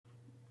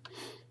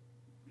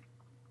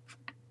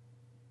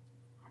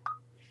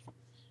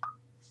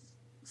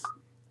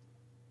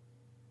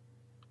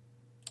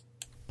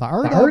The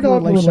Art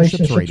of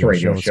Relationships Radio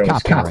Show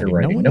is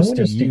copyrighted. No one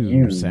is to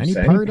use any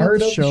part of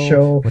the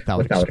show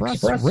without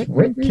express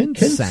written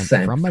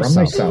consent from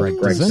myself,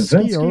 Greg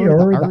Dzinski,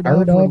 or the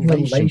Art of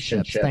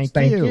Relationships.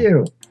 Thank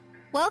you.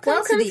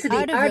 Welcome to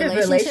the Art of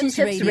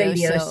Relationships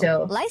Radio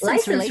Show.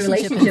 Licensed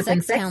relationship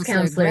and sex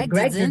counselor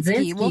Greg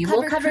Dzinski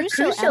will cover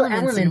crucial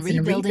elements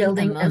in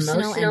rebuilding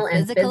emotional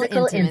and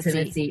physical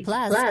intimacy,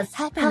 plus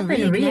help in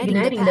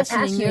reigniting the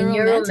passion in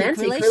your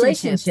romantic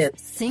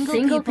relationships.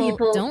 Single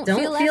people don't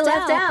feel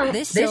left out.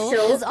 This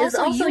show is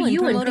also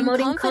you in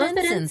promoting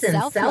confidence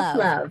and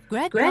self-love.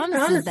 Greg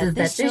promises that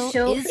this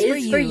show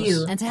is for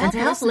you and to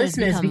help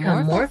listeners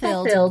become more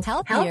fulfilled,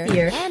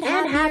 healthier, and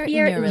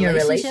happier in your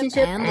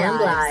relationship and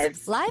lives.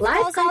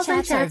 Live calls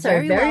and chats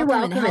are very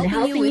welcome in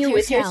helping you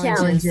with your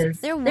challenges.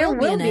 There will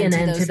be an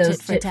end to those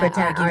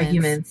tit-for-tat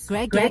arguments.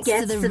 Greg gets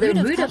to the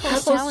root of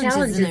couples'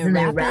 challenges in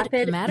their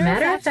rapid,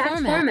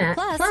 matter-of-fact format,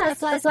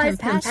 plus applies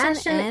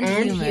compassion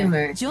and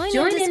humor.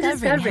 Join in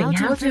discovering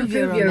how to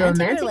improve your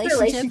romantic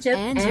relationship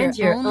and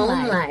your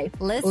own life.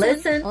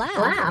 Listen,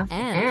 laugh,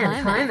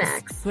 and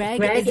climax.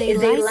 Greg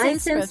is a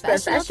licensed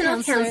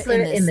professional counselor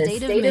in the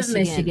state of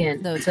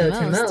Michigan, though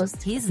to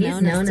most, he's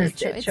known as the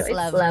Choice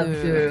Love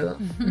Guru.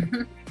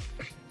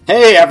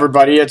 Hey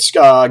everybody, it's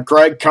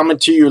Greg coming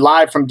to you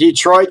live from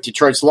Detroit,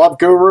 Detroit's Love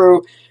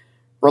Guru,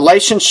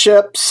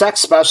 relationship,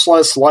 sex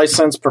specialist,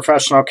 licensed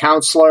professional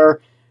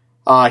counselor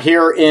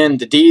here in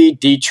the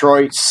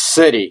Detroit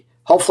City.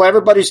 Hopefully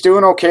everybody's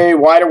doing okay,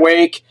 wide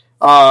awake.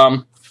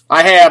 I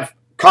have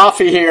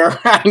coffee here.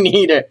 I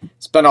need it.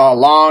 It's been a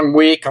long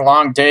week, a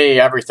long day,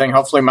 everything.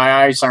 Hopefully my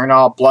eyes aren't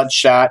all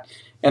bloodshot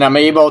and I'm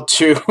able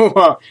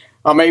to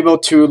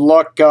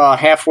look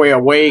halfway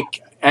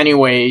awake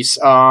anyways.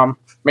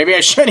 Maybe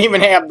I shouldn't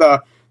even have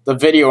the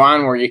video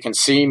on where you can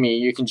see me.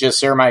 You can just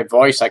hear my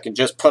voice. I can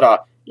just put a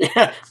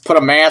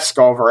mask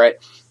over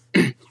it.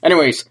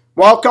 Anyways,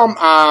 welcome.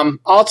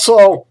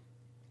 Also,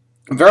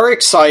 very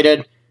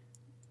excited.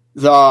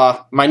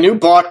 My new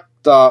book,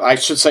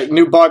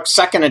 new book,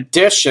 second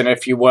edition,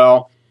 if you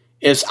will,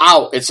 is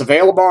out. It's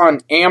available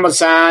on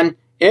Amazon.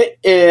 It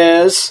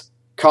is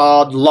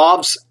called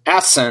Love's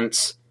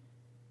Essence,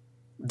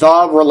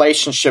 The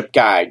Relationship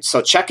Guide. So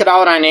check it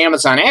out on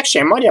Amazon.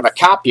 Actually, I might have a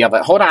copy of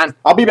it. Hold on.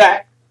 I'll be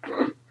back.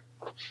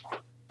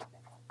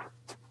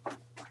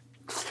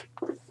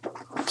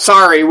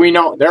 Sorry, we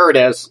know. There it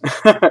is.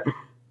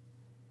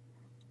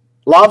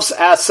 Love's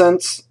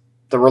Essence,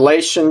 The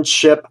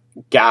Relationship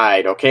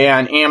Guide, okay,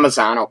 on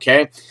Amazon,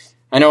 okay?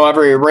 I know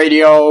every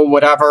radio,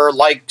 whatever,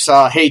 likes,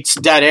 hates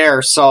dead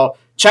air, so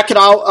check it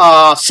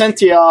out.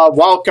 Cynthia,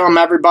 welcome,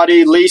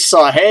 everybody.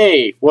 Lisa,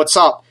 hey, what's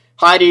up?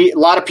 Heidi, a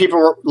lot of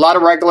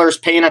regulars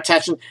paying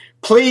attention.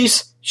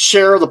 Please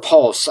share the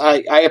posts.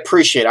 I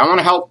appreciate it. I want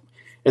to help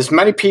as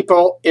many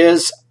people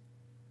as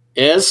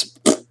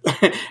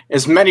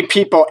many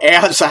people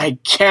as I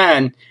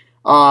can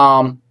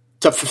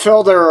to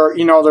fulfill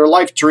their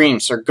life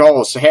dreams, their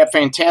goals, to have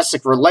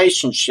fantastic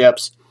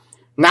relationships,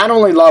 not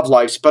only love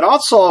lives, but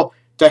also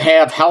to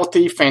have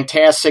healthy,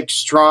 fantastic,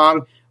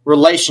 strong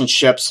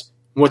relationships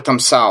with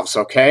themselves.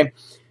 Okay,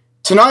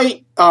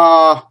 tonight's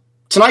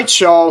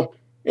show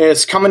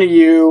is coming to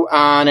you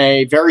on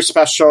a very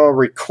special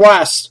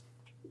request.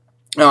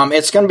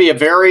 It's going to be a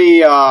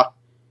very,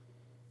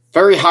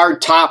 very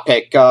hard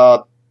topic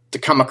to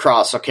come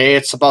across, okay?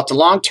 It's about the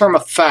long-term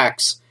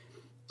effects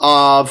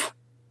of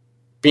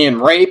being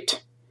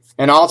raped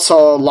and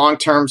also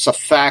long-term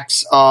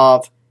effects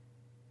of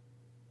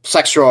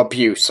sexual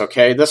abuse,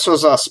 okay? This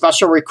was a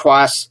special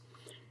request.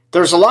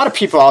 There's a lot of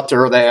people out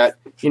there that,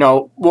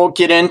 will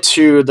get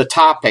into the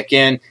topic.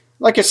 And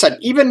like I said,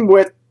 even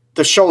with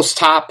the show's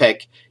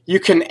topic, you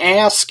can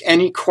ask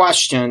any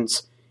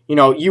questions,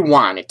 you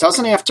want. It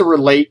doesn't have to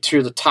relate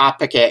to the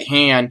topic at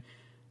hand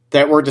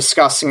that we're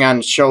discussing on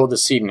the show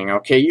this evening,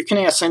 okay? You can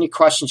ask any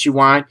questions you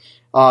want.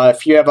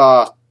 If you have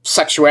a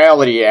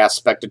sexuality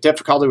aspect, a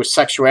difficulty with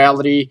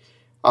sexuality,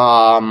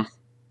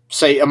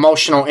 say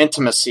emotional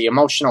intimacy,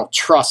 emotional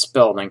trust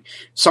building.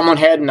 Someone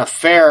had an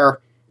affair,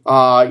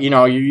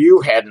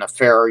 you had an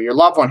affair, or your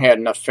loved one had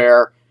an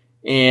affair,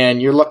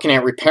 and you're looking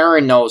at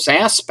repairing those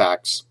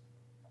aspects.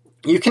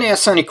 You can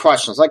ask any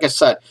questions. Like I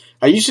said,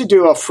 I usually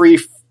do a free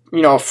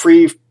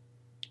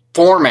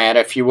format,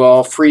 if you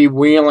will,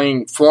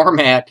 freewheeling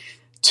format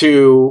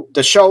to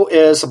the show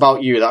is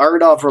about you. The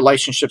Art of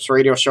Relationships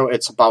radio show,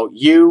 it's about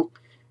you.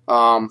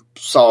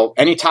 So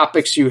any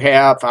topics you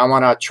have, I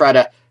want to try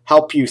to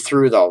help you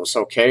through those,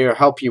 okay, or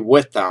help you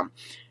with them.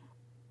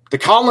 The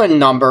call-in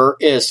number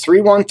is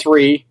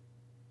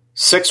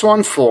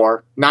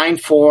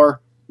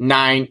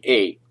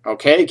 313-614-9498.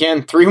 Okay,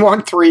 again,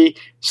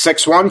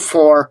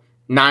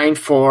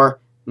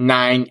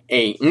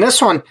 313-614-9498. And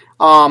this one,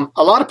 a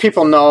lot of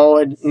people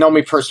know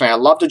me personally. I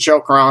love to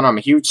joke around. I'm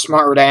a huge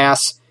smart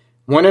ass.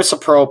 When it's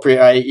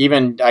appropriate, I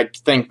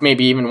think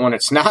maybe even when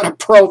it's not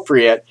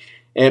appropriate,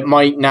 it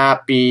might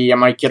not be, I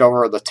might get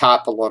over the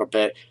top a little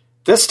bit.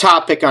 This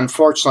topic,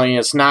 unfortunately,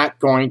 is not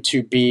going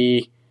to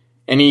be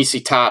an easy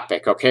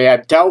topic, okay?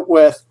 I've dealt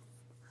with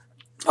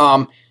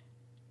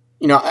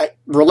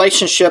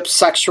relationships,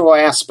 sexual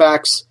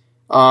aspects,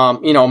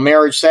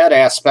 marriage, that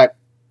aspect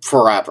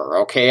forever,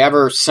 okay?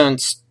 Ever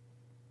since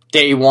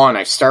day one,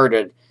 I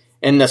started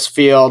in this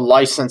field,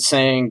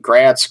 licensing,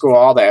 grad school,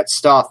 all that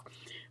stuff.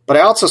 But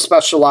I also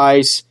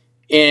specialize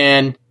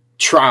in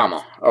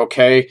trauma,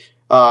 okay?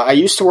 I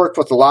used to work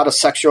with a lot of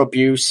sexual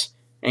abuse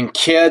in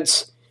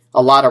kids,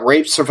 a lot of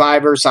rape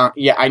survivors.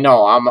 I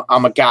know,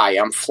 I'm a guy.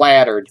 I'm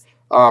flattered.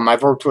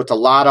 I've worked with a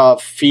lot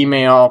of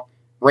female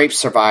rape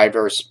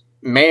survivors,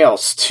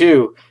 males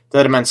too,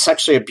 that have been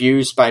sexually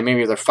abused by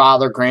maybe their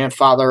father,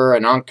 grandfather,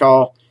 an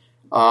uncle,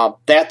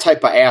 that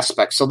type of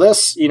aspect. So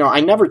this,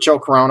 I never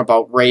joke around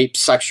about rape,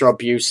 sexual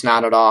abuse,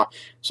 not at all.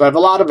 So I have a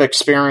lot of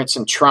experience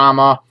in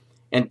trauma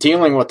and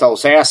dealing with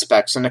those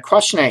aspects. And the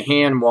question at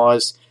hand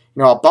was,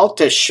 about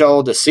this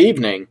show this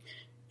evening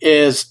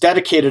is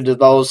dedicated to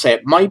those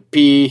that might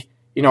be,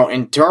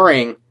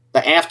 enduring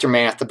the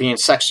aftermath of being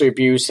sexually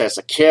abused as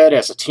a kid,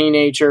 as a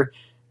teenager,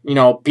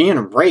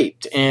 being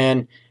raped.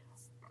 And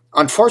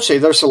unfortunately,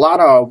 there's a lot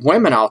of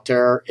women out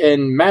there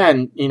and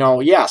men,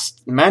 yes,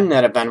 men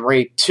that have been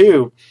raped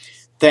too,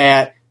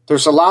 that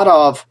there's a lot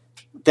of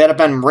that have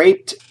been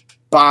raped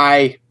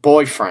by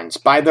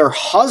boyfriends, by their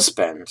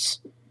husbands.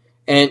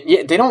 And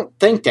they don't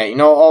think that,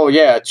 oh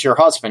yeah, it's your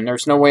husband.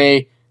 There's no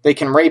way they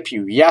can rape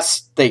you.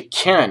 Yes, they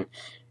can.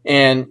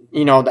 And,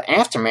 the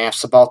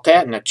aftermaths about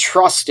that and the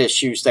trust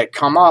issues that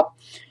come up.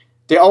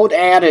 The old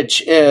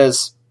adage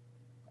is,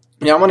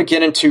 I want to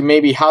get into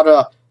maybe how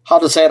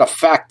does that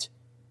affect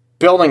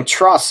building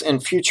trust in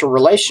future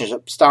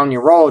relationships down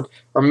your road,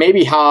 or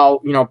maybe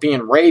how,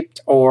 being raped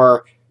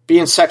or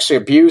being sexually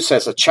abused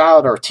as a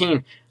child or a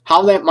teen,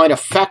 how that might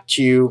affect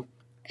you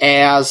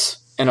as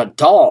an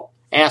adult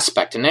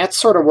aspect. And that's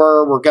sort of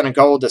where we're going to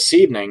go this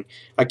evening.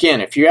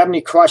 Again, if you have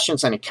any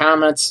questions, any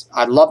comments,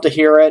 I'd love to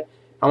hear it.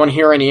 I want to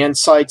hear any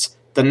insights.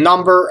 The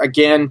number,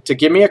 again, to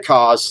give me a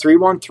call is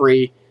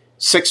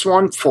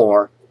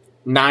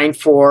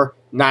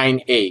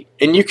 313-614-9498.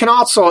 And you can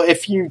also,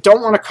 if you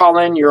don't want to call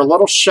in, you're a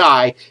little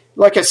shy,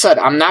 like I said,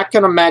 I'm not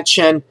going to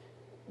mention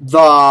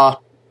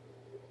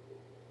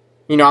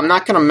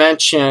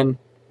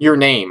your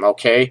name,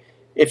 okay?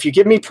 If you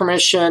give me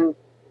permission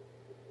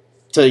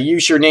to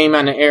use your name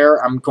on the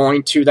air, I'm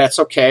going to, that's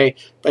okay.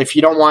 But if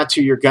you don't want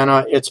to,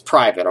 it's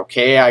private,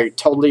 okay? I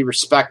totally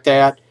respect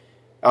that.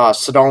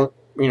 So don't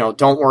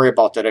worry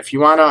about that. If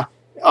you want to,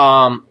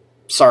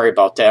 sorry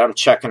about that, I'm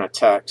checking a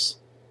text.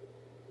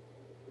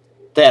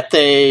 That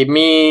they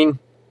mean,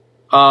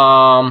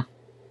 sorry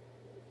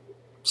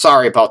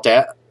about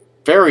that.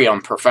 Very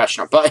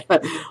unprofessional.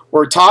 But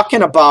we're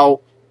talking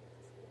about,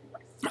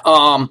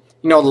 the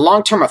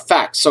long-term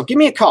effects. So give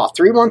me a call,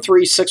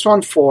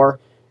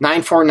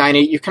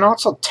 313-614-9498. You can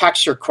also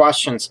text your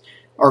questions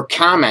or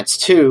comments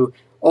too.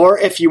 Or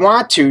if you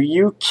want to,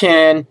 you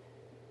can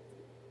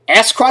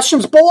ask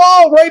questions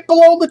right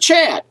below the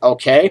chat,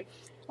 okay?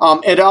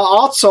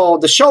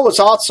 The show is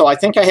also, I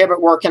think I have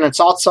it working, it's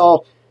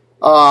also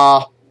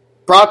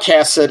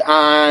broadcasted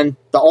on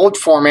the old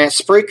format,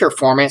 Spreaker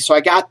format, so I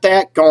got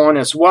that going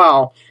as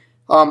well.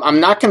 I'm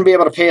not going to be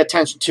able to pay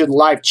attention to the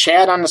live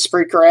chat on the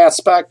Spreaker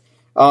aspect.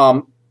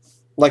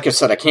 Like I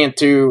said, I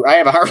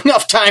have a hard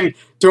enough time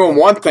doing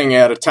one thing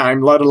at a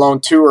time, let alone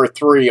two or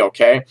three,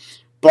 okay?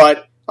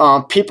 But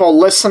people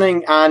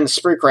listening on the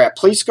Spreaker app,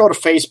 please go to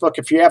Facebook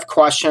if you have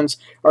questions,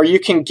 or you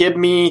can give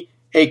me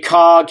a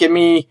call, give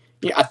me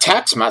a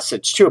text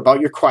message too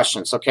about your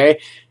questions, okay?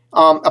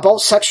 About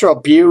sexual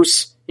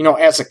abuse,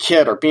 as a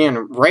kid or being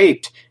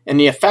raped and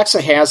the effects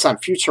it has on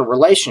future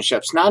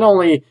relationships, not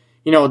only,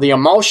 the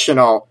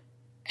emotional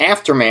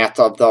aftermath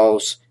of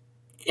those,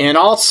 and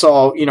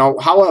also,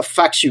 how it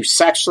affects you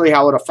sexually,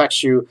 how it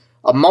affects you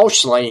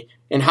emotionally,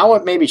 and how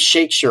it maybe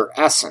shakes your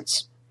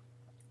essence.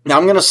 Now,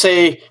 I'm going to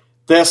say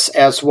this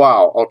as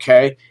well,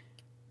 okay?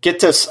 Get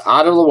this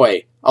out of the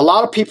way. A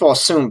lot of people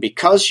assume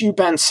because you've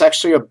been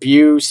sexually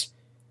abused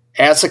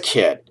as a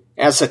kid,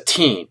 as a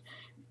teen,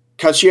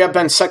 because you have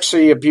been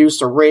sexually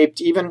abused or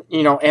raped, even,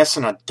 as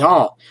an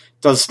adult,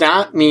 does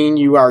not mean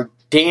you are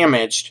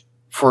damaged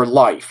for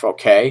life,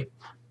 okay?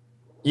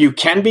 You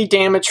can be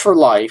damaged for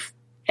life,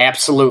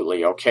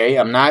 absolutely, okay?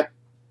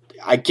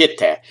 I get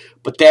that.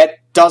 But that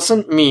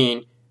doesn't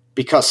mean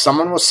because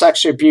someone was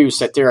sexually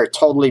abused that they are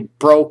totally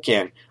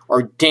broken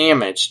or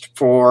damaged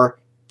for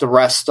the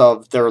rest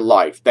of their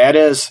life. That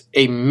is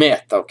a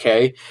myth,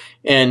 okay?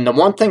 And the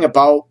one thing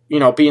about,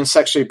 being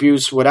sexually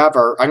abused,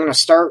 whatever, I'm going to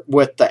start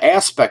with the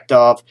aspect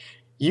of,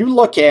 you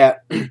look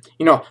at,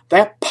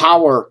 that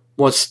power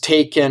was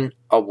taken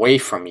away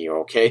from you,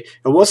 okay?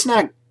 It was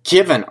not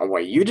given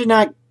away. You did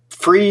not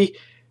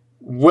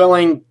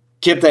willing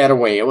give that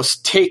away. It was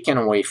taken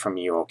away from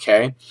you,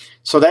 okay?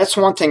 So that's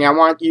one thing I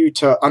want you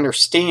to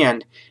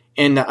understand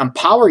and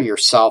empower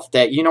yourself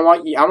that, you know what,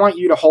 I want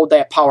you to hold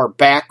that power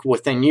back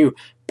within you.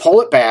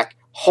 Pull it back,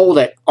 hold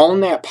it, own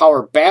that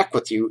power back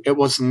with you. It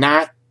was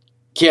not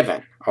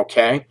given,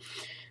 okay?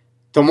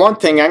 The one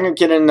thing, I'm going to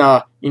get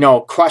into,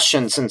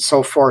 questions and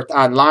so forth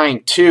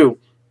online too,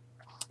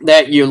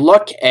 that you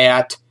look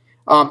at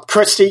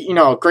Christy,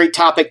 great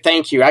topic.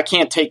 Thank you. I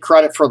can't take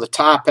credit for the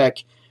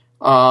topic.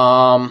 This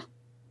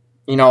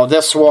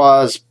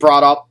was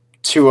brought up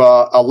to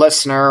a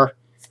listener,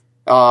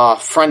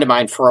 friend of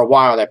mine for a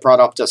while that brought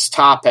up this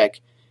topic.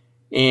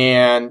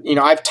 And,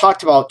 I've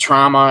talked about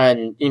trauma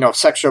and,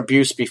 sexual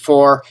abuse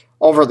before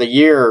over the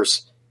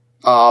years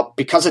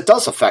because it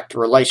does affect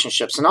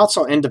relationships and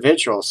also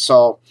individuals.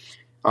 So,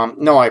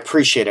 no, I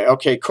appreciate it.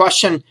 Okay,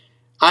 question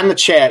on the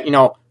chat,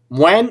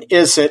 when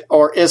is it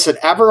or is it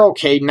ever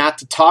okay not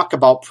to talk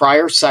about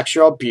prior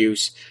sexual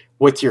abuse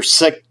with your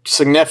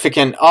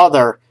significant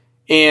other?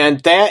 And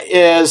that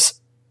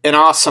is an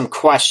awesome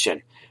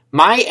question.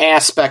 My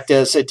aspect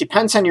is it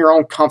depends on your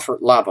own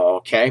comfort level,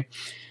 okay?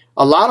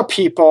 A lot of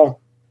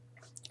people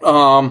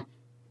that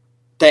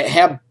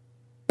have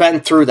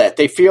been through that,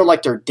 they feel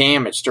like they're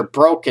damaged, they're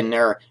broken,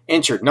 they're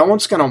injured. No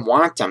one's going to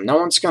want them. No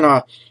one's going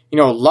to,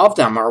 love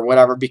them or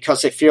whatever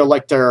because they feel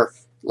like they're,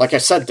 like I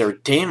said, they're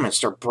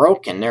damaged, they're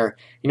broken, they're,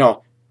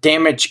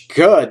 damaged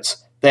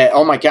goods that,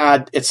 oh my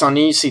God, it's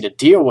uneasy to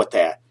deal with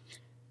that.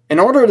 In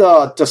order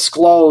to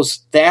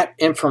disclose that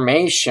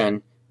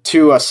information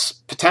to a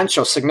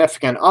potential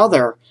significant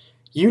other,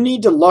 you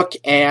need to look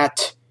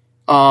at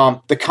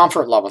the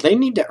comfort level. They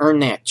need to earn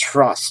that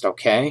trust,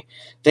 okay?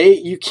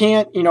 You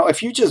can't,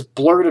 if you just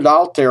blurt it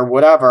out there,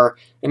 whatever,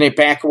 and they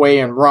back away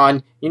and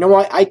run, you know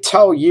what? I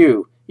tell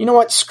you, you know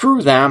what?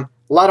 Screw them.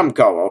 Let them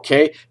go,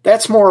 okay?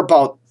 That's more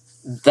about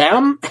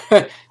them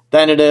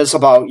than it is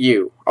about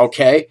you,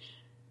 okay?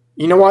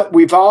 You know what?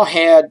 We've all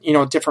had,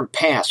 different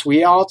pasts.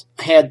 We all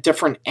had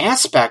different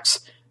aspects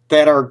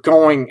that are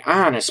going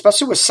on,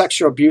 especially with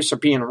sexual abuse or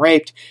being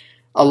raped.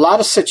 A lot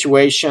of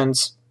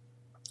situations,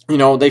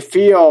 they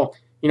feel,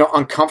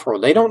 uncomfortable.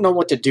 They don't know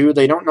what to do.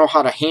 They don't know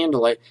how to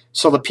handle it.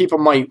 So the people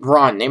might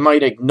run. They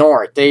might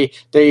ignore it.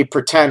 They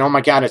pretend, oh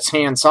my God, it's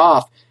hands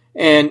off.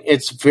 And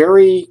it's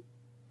very,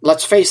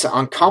 let's face it,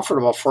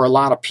 uncomfortable for a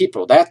lot of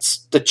people.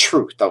 That's the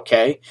truth,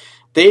 okay?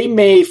 They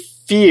may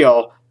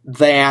feel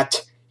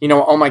that,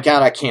 oh my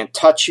God, I can't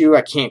touch you.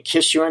 I can't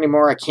kiss you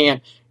anymore. I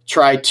can't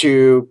try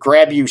to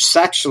grab you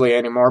sexually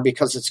anymore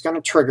because it's going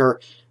to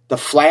trigger the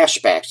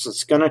flashbacks.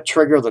 It's going to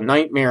trigger the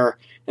nightmare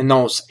and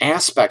those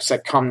aspects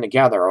that come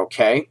together,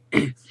 okay?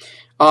 And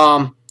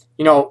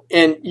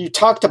you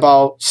talked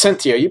about,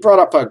 Cynthia, you brought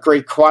up a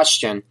great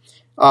question.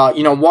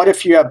 What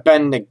if you have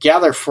been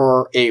together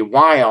for a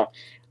while?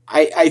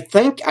 I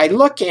think I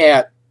look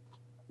at,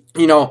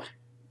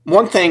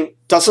 one thing,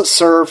 does it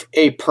serve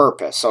a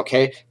purpose,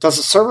 okay? Does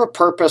it serve a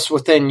purpose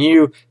within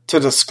you to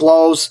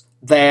disclose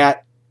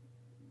that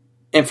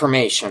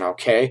information,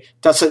 okay?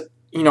 Does it,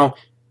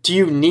 do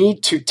you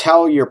need to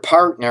tell your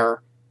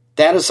partner?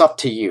 That is up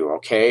to you,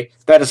 okay?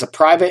 That is a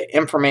private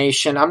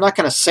information. I'm not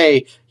going to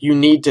say you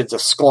need to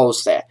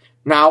disclose that.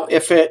 Now,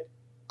 if it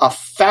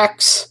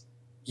affects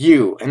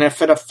you and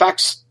if it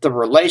affects the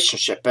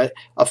relationship, it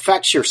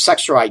affects your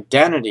sexual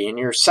identity and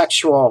your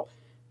sexual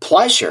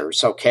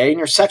pleasures, okay, and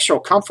your sexual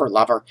comfort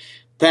level,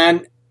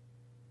 then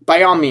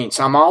by all means,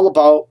 I'm all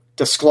about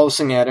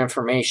disclosing that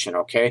information,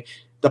 okay?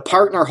 The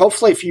partner,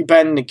 hopefully if you've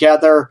been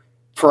together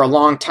for a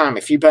long time,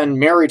 if you've been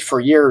married for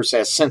years,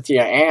 as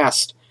Cynthia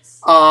asked,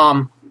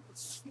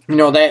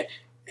 that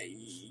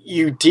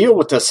you deal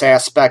with this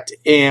aspect,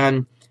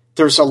 and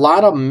there's a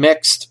lot of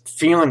mixed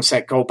feelings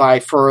that go by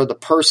for the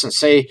person.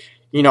 Say,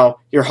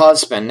 your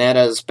husband that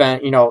has been,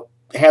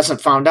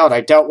 hasn't found out.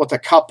 I dealt with a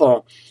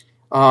couple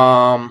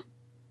a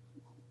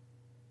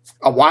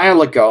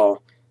while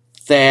ago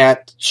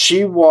that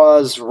she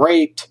was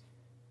raped.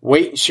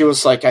 She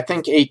was like, I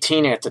think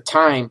 18 at the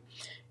time,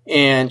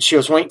 and she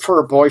was waiting for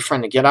her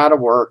boyfriend to get out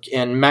of work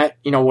and met,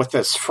 with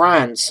his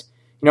friends.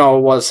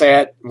 Was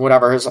at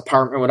whatever, his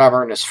apartment,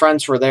 whatever, and his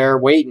friends were there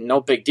waiting,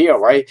 no big deal,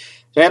 right?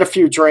 They had a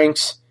few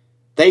drinks.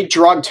 They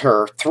drugged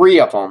her, 3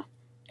 of them,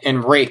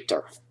 and raped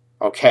her,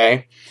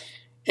 okay?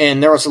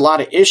 And there was a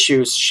lot of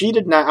issues. She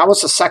did not, I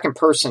was the second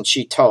person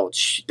she told.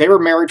 They were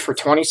married for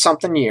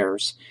 20-something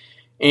years,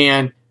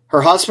 and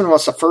her husband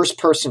was the first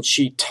person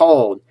she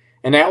told,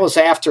 and that was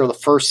after the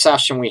first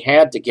session we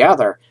had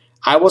together.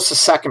 I was the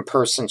second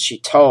person she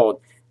told.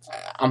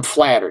 I'm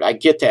flattered. I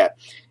get that.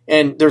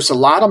 And there's a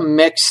lot of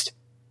mixed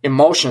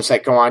emotions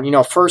that go on.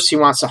 First he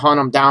wants to hunt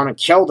them down and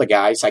kill the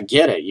guys. I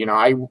get it.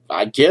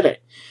 I get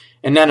it.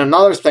 And then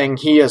another thing,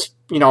 he is,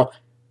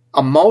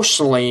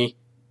 emotionally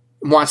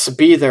wants to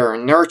be there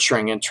and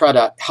nurturing and try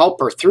to help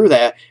her through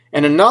that.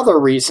 And another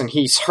reason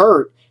he's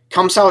hurt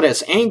comes out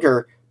as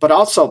anger, but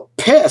also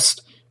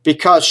pissed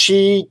because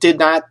she did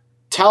not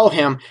tell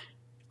him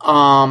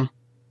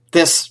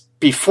this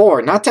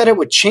before. Not that it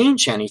would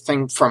change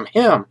anything from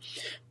him,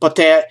 but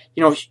that,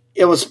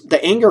 it was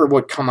the anger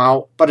would come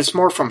out, but it's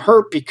more from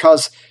her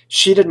because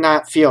she did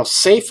not feel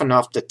safe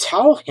enough to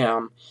tell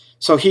him.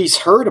 So he's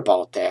hurt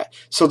about that.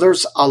 So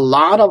there's a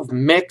lot of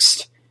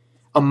mixed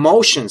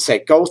emotions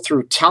that go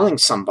through telling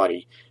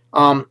somebody.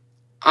 My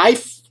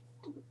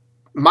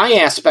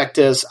aspect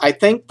is, I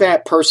think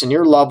that person,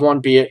 your loved one,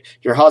 be it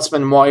your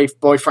husband, wife,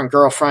 boyfriend,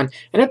 girlfriend,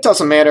 and it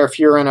doesn't matter if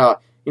you're in a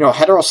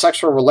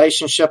heterosexual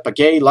relationship, a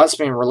gay,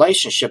 lesbian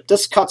relationship,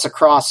 this cuts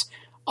across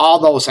all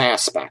those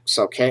aspects,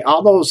 okay?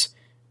 All those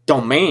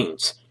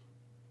domains.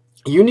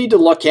 You need to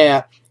look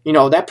at,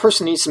 that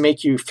person needs to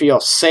make you feel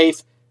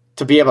safe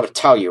to be able to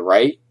tell you,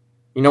 right?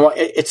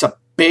 It's a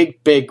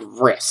big, big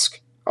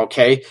risk,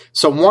 okay?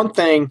 So one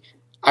thing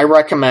I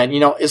recommend,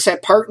 is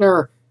that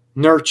partner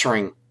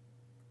nurturing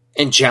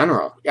in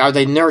general? Are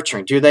they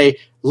nurturing? Do they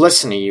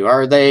listen to you?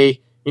 Are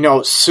they,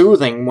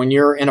 soothing when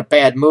you're in a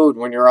bad mood,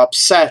 when you're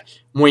upset,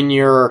 when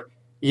you're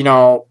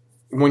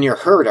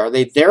hurt? Are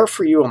they there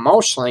for you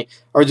emotionally,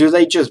 or do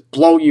they just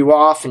blow you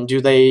off and do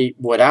they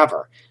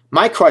whatever?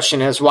 My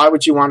question is, why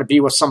would you want to be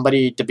with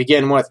somebody to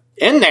begin with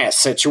in that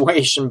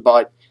situation?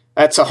 But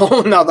that's a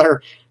whole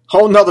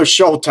nother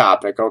show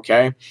topic,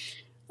 okay?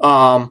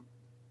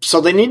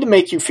 So they need to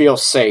make you feel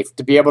safe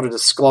to be able to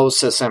disclose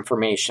this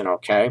information,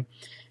 okay?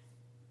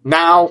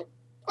 Now,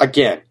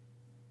 again,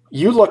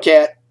 you look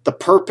at the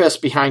purpose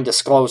behind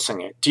disclosing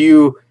it. Do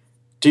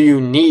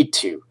you need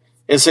to?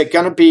 Is it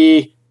going to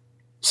be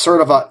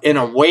sort of an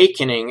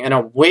awakening and a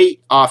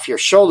weight off your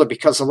shoulder?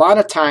 Because a lot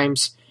of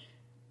times,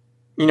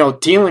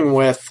 dealing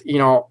with,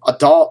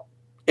 adult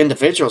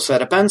individuals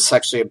that have been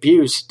sexually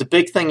abused, the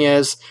big thing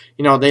is,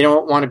 they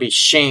don't want to be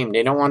shamed.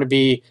 They don't want to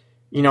be,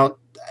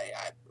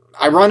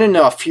 I run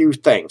into a few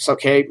things,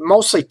 okay?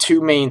 Mostly two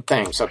main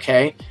things,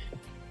 okay?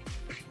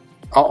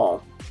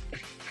 Uh-oh.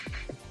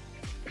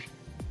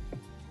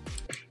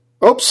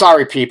 Oops,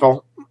 sorry,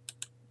 people.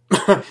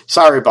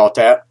 Sorry about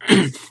that.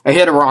 I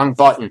hit a wrong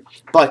button.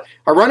 But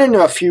I run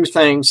into a few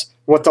things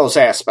with those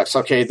aspects,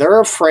 okay? They're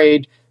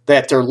afraid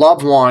that their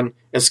loved one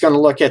is going to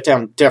look at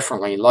them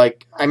differently.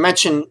 Like I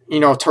mentioned,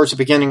 towards the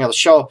beginning of the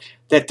show,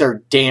 that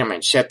they're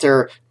damaged, that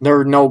they're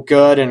no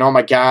good, and oh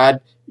my God,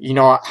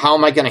 how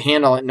am I going to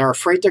handle it? And they're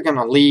afraid they're going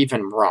to leave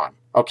and run,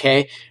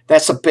 okay?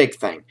 That's a big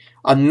thing.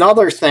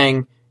 Another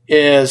thing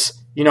is,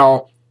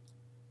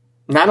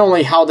 not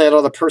only how that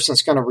other person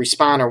is going to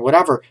respond or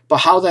whatever, but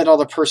how that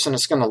other person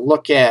is going to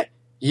look at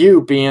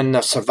you being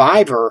the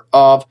survivor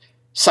of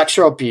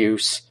sexual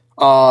abuse,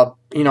 a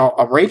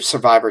rape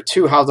survivor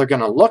too, how they're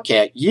going to look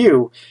at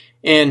you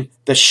and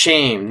the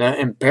shame, the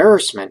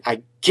embarrassment.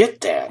 I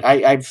get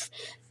that.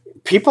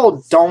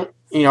 People don't,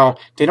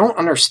 they don't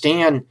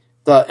understand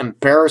the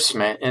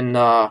embarrassment and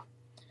the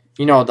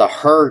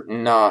hurt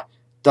and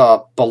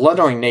the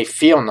belittling they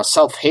feel and the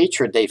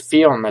self-hatred they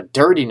feel and the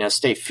dirtiness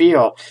they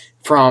feel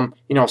from,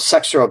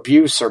 sexual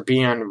abuse or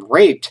being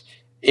raped.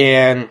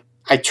 And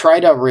I try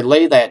to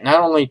relay that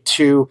not only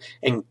to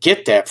and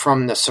get that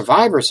from the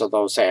survivors of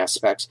those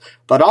aspects,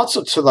 but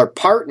also to their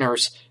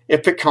partners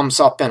if it comes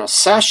up in a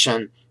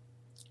session,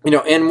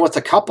 and with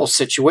a couple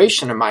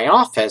situation in my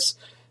office,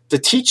 to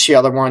teach the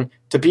other one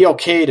to be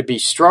okay, to be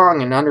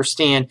strong and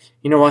understand,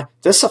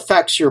 this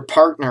affects your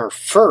partner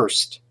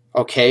first,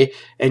 okay,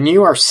 and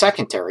you are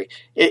secondary.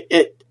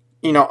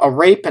 A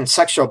rape and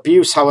sexual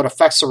abuse, how it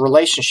affects a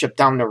relationship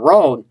down the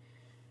road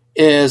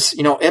is,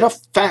 it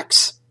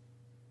affects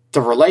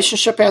the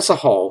relationship as a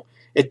whole.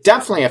 It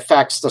definitely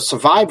affects the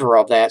survivor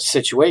of that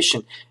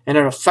situation, and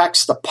it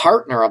affects the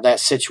partner of that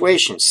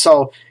situation.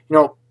 So,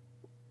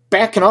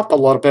 backing up a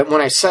little bit,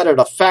 when I said it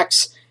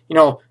affects,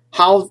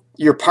 how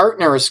your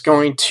partner is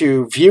going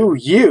to view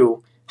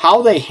you,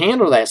 how they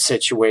handle that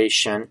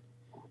situation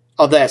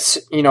of that,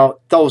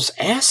 those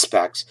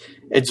aspects,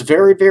 it's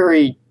very,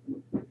 very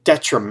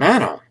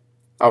detrimental,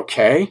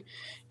 okay?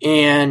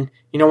 And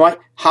you know what?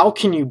 How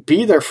can you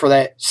be there for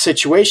that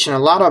situation? A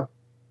lot of,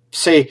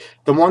 say,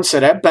 the ones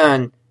that have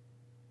been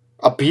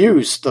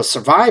abused, the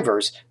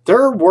survivors,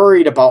 they're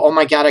worried about, oh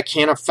my God, I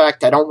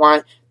don't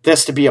want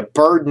this to be a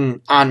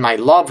burden on my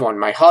loved one,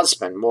 my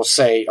husband, we'll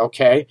say,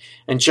 okay,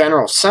 in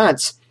general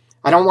sense.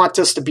 I don't want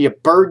this to be a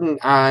burden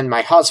on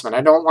my husband.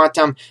 I don't want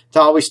them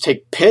to always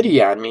take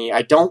pity on me.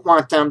 I don't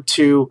want them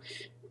to,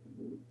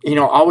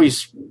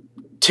 always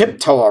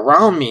tiptoe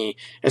around me,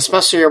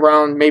 especially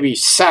around maybe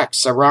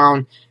sex,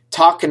 around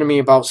talking to me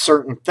about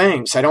certain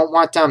things. I don't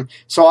want them,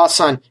 so all of a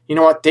sudden,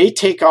 they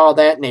take all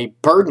that and they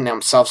burden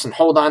themselves and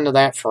hold on to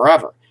that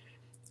forever.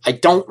 I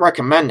don't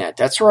recommend that.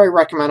 That's where I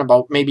recommend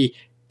about maybe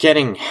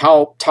getting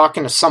help,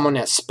 talking to someone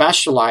that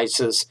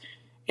specializes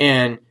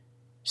in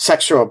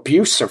sexual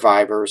abuse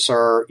survivors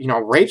or,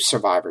 rape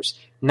survivors.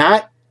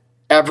 Not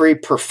every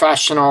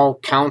professional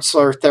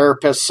counselor,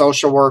 therapist,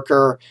 social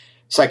worker,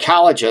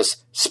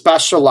 psychologist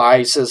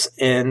specializes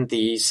in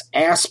these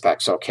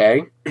aspects,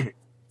 okay? And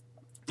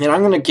I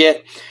want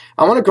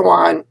to go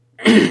on,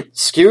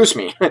 excuse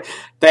me,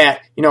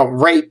 that,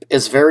 rape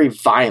is very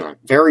violent,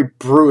 very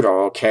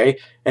brutal, okay?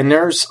 And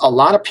there's a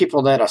lot of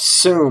people that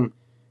assume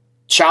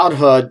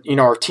childhood,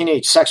 or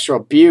teenage sexual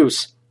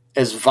abuse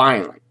is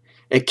violent.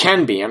 It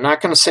can be. I'm not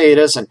going to say it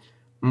isn't.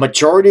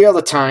 Majority of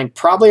the time,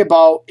 probably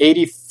about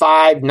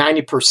 85,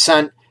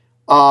 90%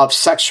 of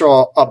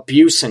sexual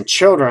abuse in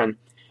children,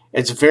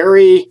 it's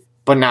very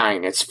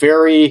benign. It's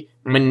very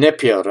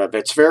manipulative.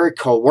 It's very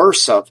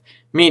coercive,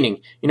 meaning,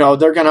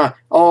 they're going to,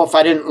 if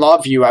I didn't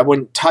love you, I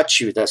wouldn't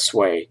touch you this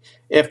way.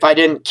 If I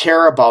didn't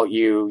care about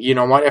you,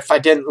 if I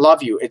didn't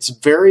love you, it's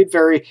very,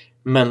 very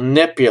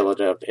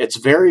manipulative. It's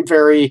very,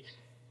 very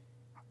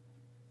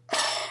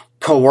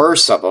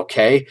coercive,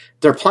 okay?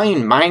 They're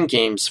playing mind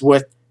games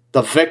with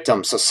the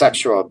victims of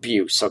sexual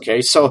abuse,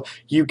 okay? So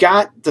you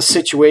got the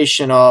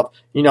situation of,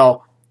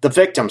 the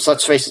victims,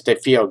 let's face it, they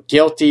feel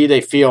guilty,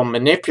 they feel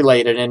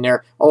manipulated in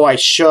there, oh, I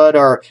should,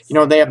 or,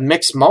 they have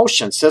mixed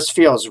emotions. This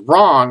feels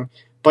wrong,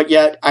 but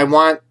yet I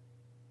want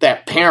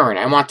that parent,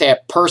 I want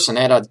that person,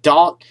 that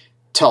adult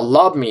to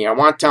love me. I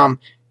want them,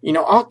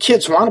 all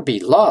kids want to be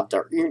loved,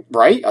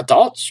 right?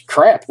 Adults,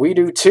 crap, we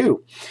do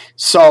too.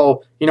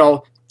 So,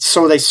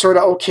 so they sort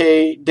of,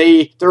 okay,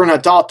 they're an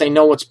adult, they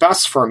know what's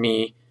best for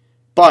me,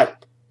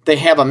 but they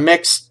have a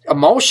mixed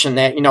emotion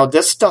that,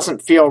 this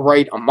doesn't feel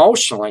right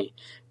emotionally.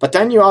 But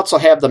then you also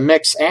have the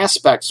mixed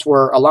aspects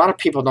where a lot of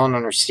people don't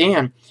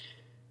understand.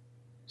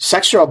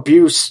 Sexual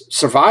abuse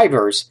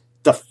survivors,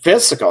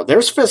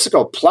 there's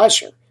physical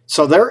pleasure.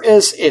 So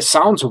it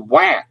sounds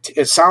whacked.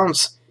 It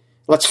sounds,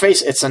 let's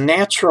face it, it's a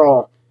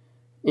natural,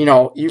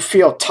 you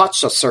feel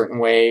touched a certain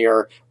way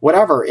or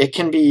whatever. It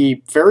can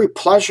be very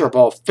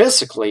pleasurable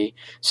physically.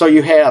 So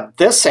you have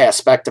this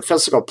aspect, the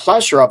physical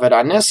pleasure of it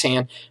on this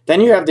hand.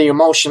 Then you have the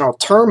emotional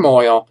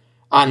turmoil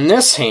on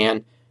this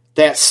hand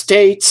that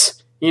states,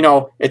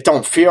 it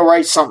don't feel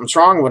right, something's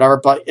wrong, whatever,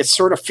 but it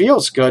sort of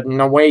feels good in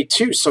a way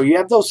too. So you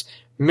have those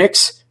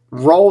mixed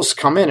roles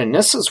come in, and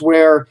this is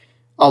where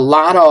a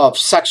lot of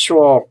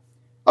sexual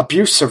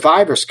abuse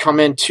survivors come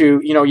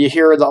into, you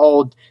hear the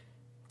old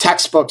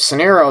textbook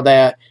scenario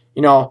that,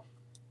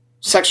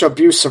 sexual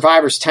abuse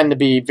survivors tend to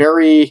be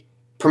very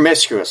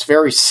promiscuous,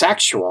 very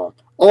sexual,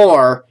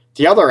 or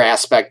the other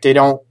aspect, they're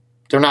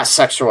not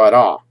sexual at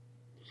all.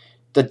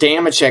 The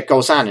damage that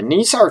goes on. And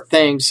these are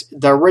things,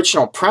 the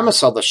original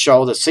premise of the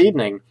show this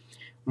evening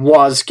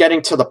was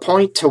getting to the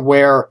point to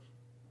where,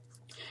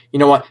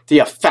 the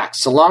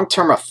effects, the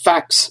long-term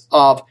effects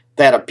of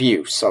that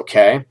abuse,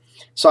 okay?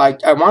 So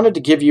I wanted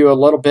to give you a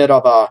little bit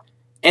of a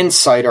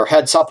insight or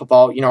heads up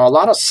about, a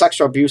lot of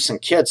sexual abuse in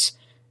kids,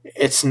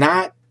 it's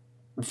not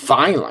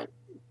violent.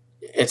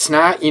 It's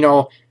not,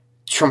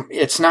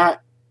 it's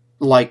not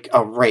like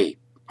a rape,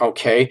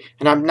 okay?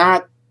 And I'm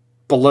not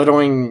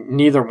belittling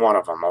neither one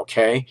of them,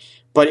 okay?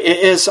 But it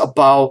is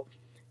about,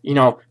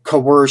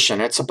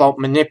 coercion. It's about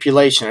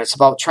manipulation. It's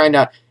about trying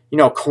to,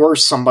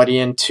 coerce somebody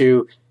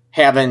into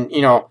having,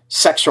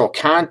 sexual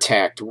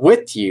contact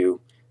with you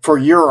for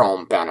your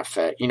own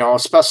benefit,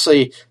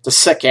 especially the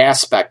sick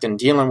aspect and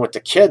dealing with the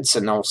kids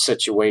in those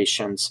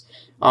situations.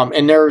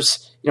 And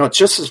there's,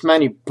 just as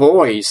many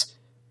boys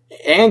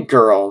and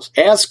girls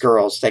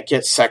that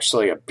get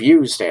sexually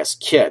abused as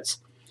kids.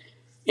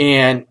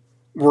 And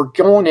we're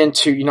going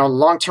into,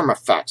 long-term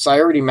effects. I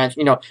already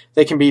mentioned,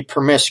 they can be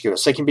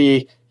promiscuous. They can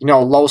be,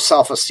 low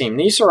self-esteem.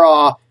 These are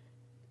all,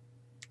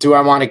 do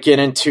I want to get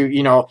into,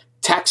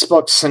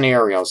 textbook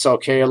scenarios,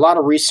 okay? A lot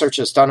of research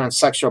is done on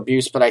sexual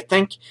abuse, but I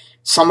think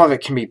some of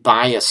it can be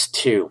biased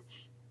too.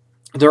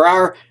 There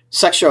are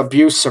sexual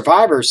abuse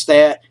survivors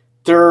that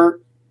there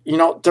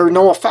are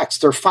no effects.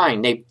 They're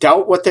fine. They've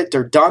dealt with it.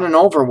 They're done and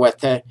over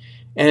with it.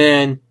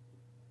 And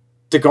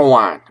to go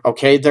on,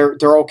 okay? They're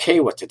okay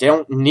with it. They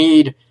don't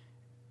need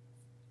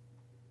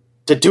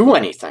to do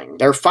anything.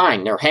 They're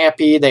fine. They're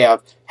happy. They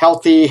have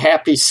healthy,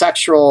 happy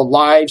sexual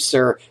lives.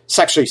 They're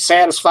sexually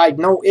satisfied.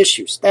 No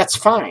issues. That's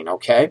fine,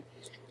 okay?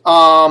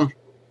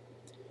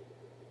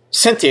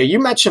 Cynthia, you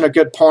mentioned a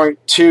good point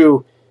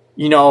too.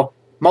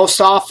 Most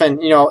often,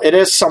 it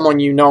is someone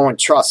you know and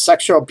trust.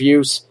 Sexual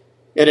abuse,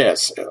 it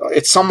is.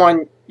 It's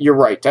someone, you're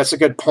right. That's a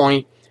good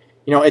point.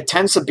 It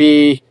tends to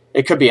be,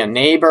 it could be a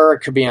neighbor. It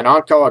could be an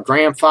uncle, a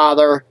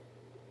grandfather.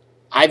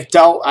 I've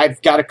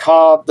got a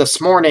call this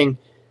morning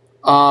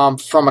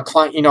from a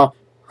client,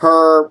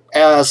 her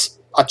as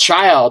a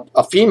child,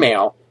 a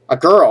female, a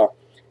girl,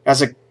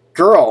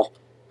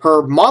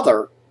 her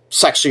mother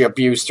sexually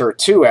abused her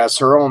too as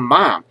her own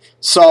mom.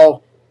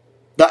 So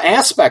the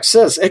aspects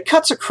is, it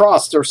cuts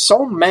across. There's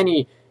so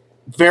many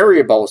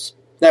variables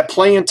that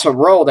play into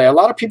role that a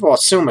lot of people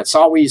assume it's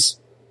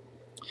always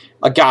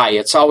a guy,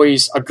 it's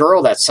always a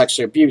girl that's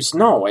sexually abused.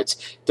 No,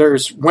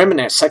 there's women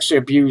that sexually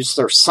abuse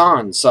their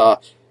sons,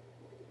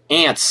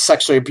 aunts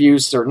sexually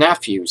abuse their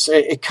nephews.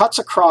 It cuts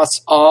across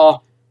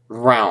all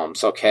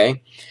realms,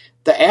 okay?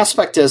 The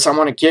aspect is I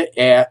want to get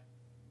at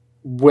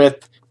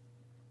with,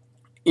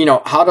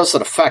 how does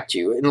it affect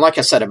you? And like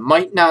I said, it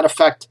might not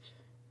affect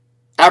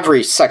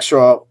every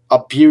sexual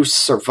abuse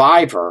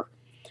survivor.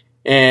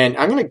 And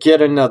I'm going to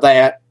get into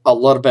that a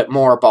little bit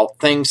more about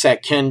things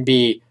that can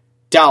be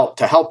dealt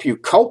to help you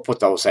cope with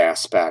those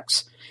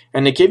aspects.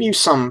 And to give you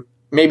some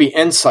maybe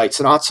insights,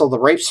 and also the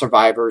rape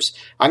survivors,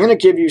 I'm going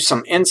to give you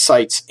some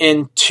insights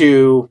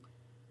into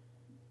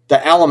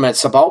the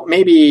elements about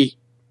maybe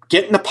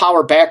getting the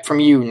power back from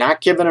you,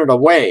 not giving it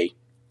away,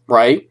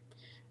 right?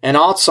 And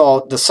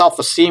also the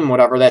self-esteem,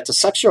 whatever, that the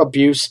sexual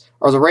abuse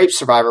or the rape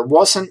survivor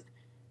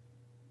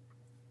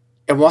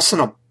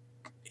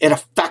it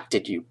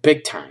affected you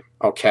big time,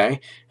 okay?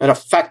 It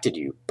affected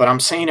you, but I'm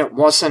saying it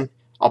wasn't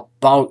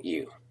about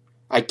you.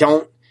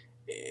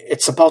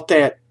 It's about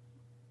the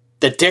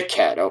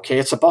dickhead, okay?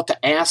 It's about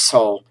the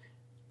asshole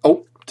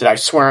Did I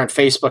swear on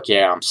Facebook?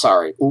 Yeah, I'm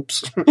sorry.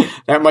 Oops.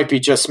 That might be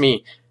just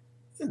me.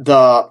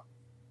 The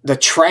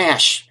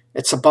trash,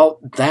 it's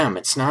about them.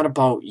 It's not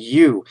about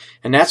you.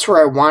 And that's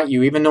where I want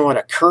you, even though it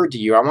occurred to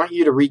you, I want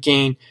you to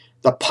regain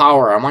the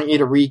power. I want you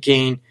to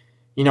regain,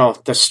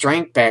 the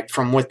strength back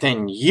from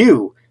within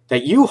you,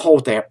 that you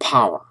hold that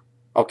power.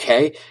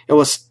 Okay? It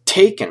was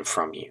taken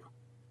from you.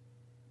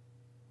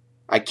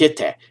 I get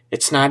that.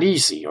 It's not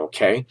easy,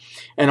 okay?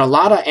 And a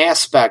lot of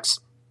aspects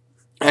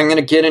I'm going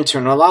to get into,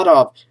 and a lot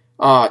of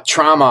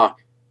trauma,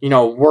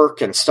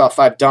 work and stuff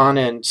I've done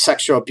in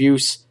sexual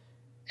abuse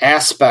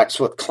aspects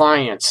with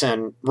clients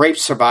and rape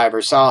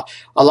survivors. A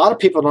lot of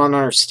people don't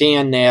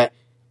understand that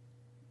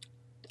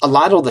a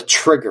lot of the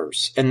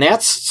triggers, and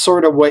that's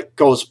sort of what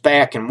goes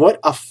back and what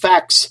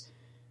affects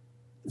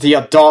the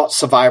adult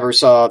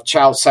survivors of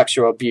child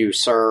sexual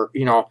abuse or,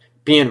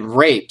 being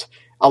raped.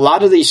 A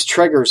lot of these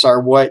triggers are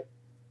what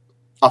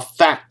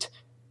affect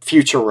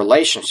future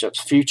relationships,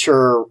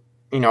 future,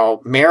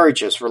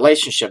 marriages,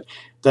 relationships,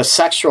 the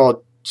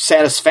sexual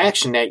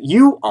satisfaction that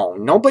you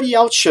own. Nobody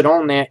else should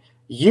own that.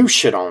 You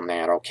should own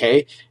that,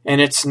 okay?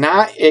 And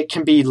it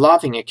can be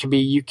loving. It can be,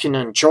 you can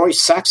enjoy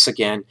sex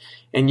again,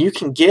 and you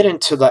can get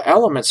into the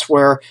elements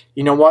where,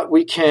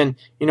 we can,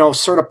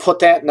 sort of put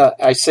that in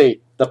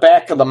the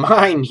back of the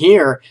mind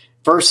here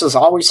versus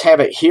always have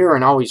it here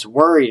and always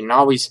worried and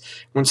always,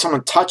 when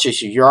someone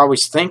touches you, you're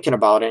always thinking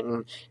about it,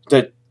 and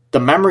the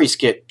memories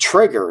get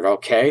triggered,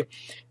 okay?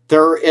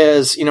 There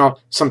is,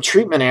 some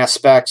treatment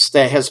aspects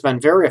that has been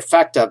very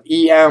effective.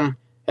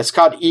 It's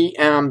called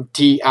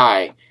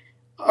EMDI.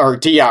 Or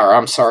DR,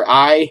 I'm sorry,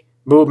 eye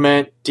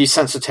movement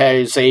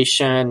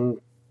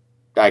desensitization.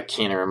 I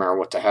can't even remember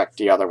what the heck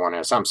the other one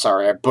is. I'm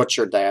sorry, I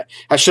butchered that.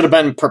 I should have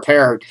been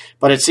prepared.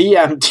 But it's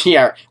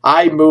EMDR,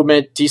 eye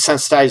movement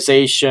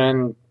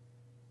desensitization,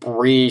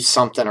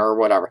 something or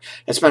whatever.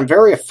 It's been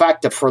very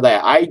effective for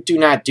that. I do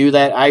not do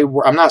that.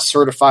 I'm not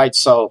certified,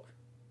 so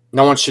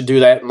no one should do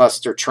that unless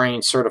they're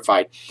trained,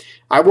 certified.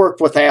 I work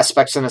with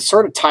aspects, and it's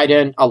sort of tied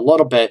in a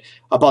little bit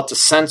about the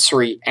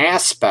sensory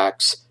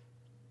aspects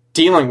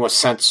dealing with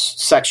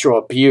sexual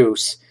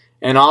abuse,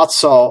 and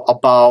also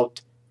about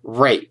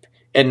rape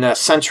and the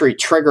sensory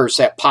triggers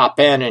that pop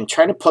in, and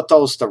trying to put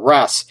those to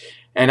rest.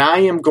 And I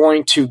am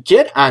going to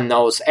get on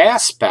those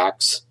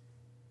aspects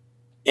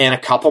in a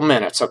couple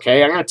minutes,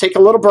 okay? I'm going to take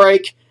a little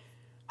break,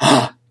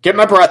 get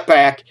my breath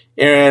back,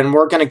 and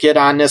we're going to get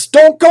on this.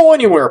 Don't go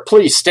anywhere.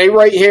 Please stay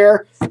right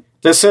here.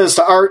 This is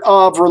the Art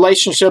of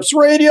Relationships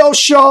radio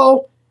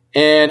show,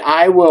 and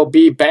I will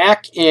be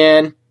back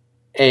in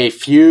a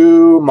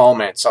few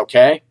moments,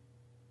 okay?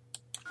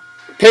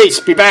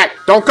 Peace, be back.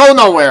 Don't go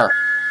nowhere.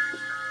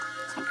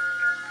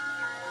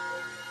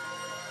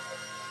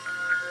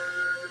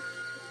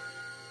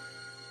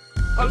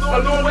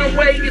 Along the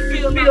way, you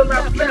feel like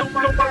left on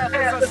my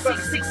path as I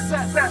seek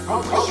success.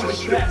 I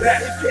wish you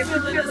back. If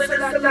you're feeling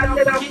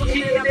that I'm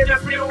getting and I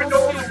feel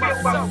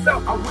myself,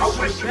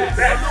 I wish you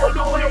back.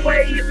 Along the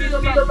way, you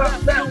feel like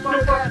left on my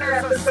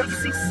path as I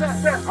seek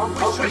success. I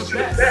wish you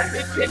back.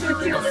 If you're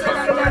feeling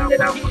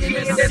that I'm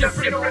getting and I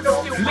feel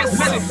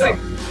myself.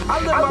 I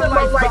live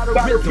my life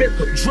by the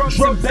rhythm, drums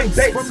and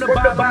bass. From the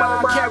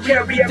bottom, I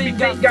carry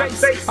everything I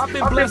face. I've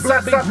been blessed,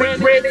 I've been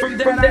granted. From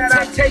that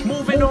I take,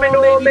 moving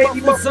on,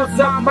 maybe muscles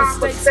up my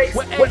mistakes.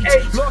 With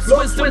age, lost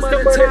wisdom of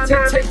the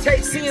time it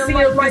takes. Seeing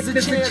life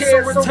is a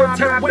chance, so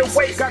time to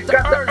waste. Got the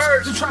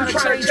urge to try to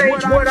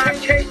change what I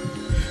can't.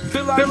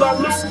 Feel I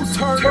lose,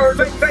 turn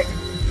to fake.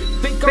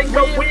 Think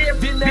I'm weird,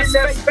 then that's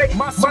fake.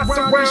 My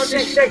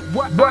surroundings shape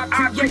what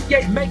I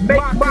create. Make my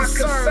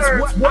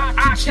concerns what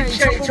I can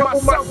change.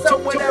 Humble myself to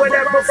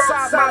whatever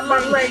outside my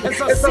lane.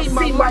 As I see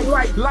my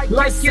life like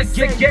it's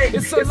a game.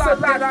 It's a lot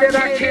that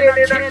I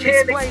can't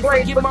explain.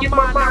 Forget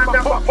my mind,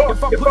 I'm a heart.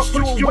 If I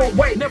push you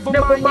away,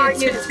 never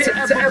mind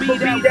intent to ever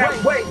be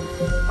that way.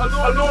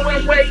 Along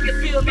the way, you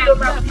feel like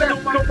left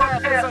on my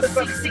path as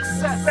I seek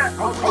success.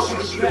 I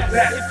wish you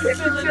back. If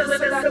you're feeling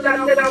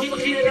that I'm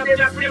getting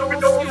and I feel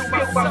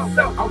myself. I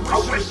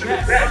wish you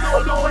back.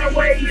 Along the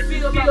way, you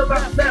feel like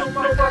left on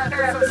my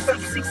path as I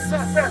seek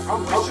success. I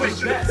wish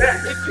you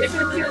back. If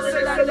you're feeling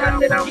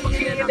that I'm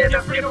getting and I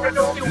feel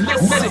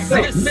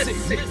listen.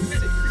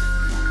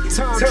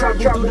 Time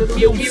travel through the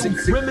music,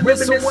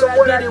 reminiscing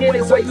what I did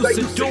and what I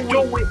used to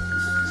do it.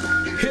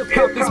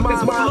 Hip-hop is my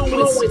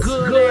influence,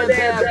 good and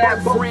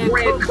bad, both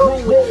brand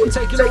congruent.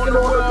 Taking on the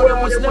world that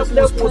was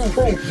never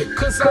proven.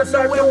 Cause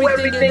I know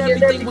everything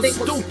and everything was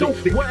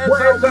stupid.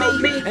 What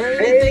about me and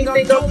anything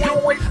I'm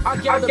doing? I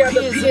got the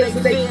peers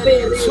and they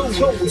fit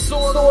into it.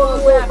 Sort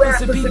of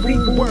rappers and people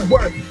who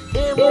work.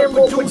 And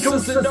more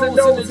producers and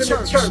those in the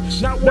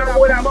church. Not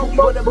what I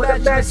promote, but a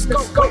magic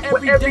scope.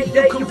 Every day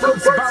you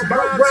converse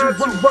about rhymes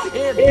you wrote.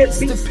 And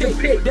beats to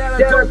pick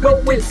that'll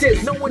go with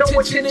this. No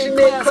attention in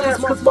class,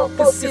 my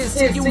focus is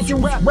to use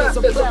rap as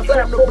a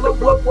platform to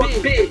blow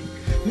up big.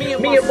 Me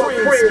and my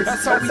friends,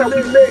 that's how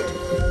we live.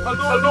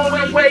 Along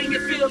the way, you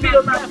feel like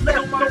left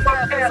on my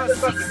path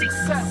as I seek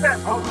success.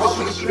 I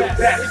wish you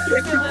back.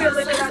 If you're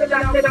feeling that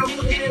I'm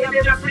getting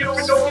and I feel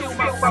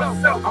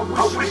myself.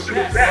 I wish you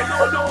back.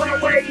 Along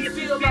the way, you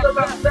feel like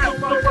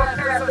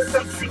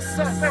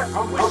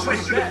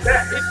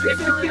If you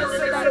feel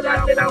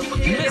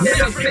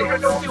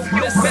it,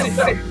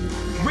 listen.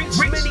 Reach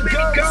many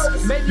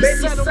goals, maybe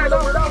settle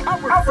low.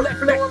 I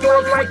reflect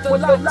on life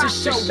with the light to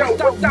show.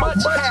 Without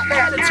much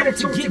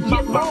attitude to get my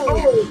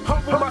own.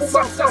 Humble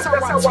myself, that's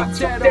how I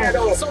took that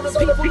on. So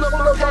the people of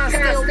my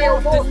past,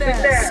 they'll often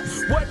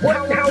ask what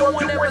how I'm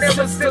doing ever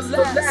since the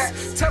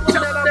last. Tell them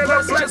that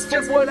I'm blessed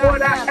just for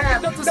what I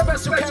have. Nothing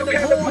special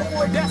kind of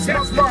boy,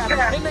 that's my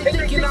path. And they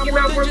thinking I'm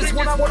religious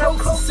when I'm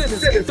close to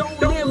sinners. Don't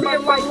live my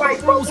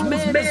life by rules,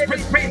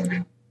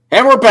 man.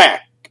 And we're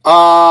back.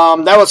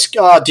 That was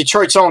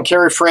Detroit's own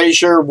Kerry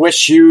Frazier.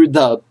 Wish you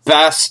the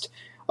best.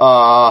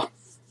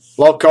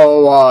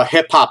 Local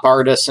hip-hop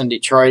artist in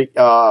Detroit.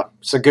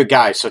 He's a good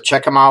guy, so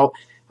check him out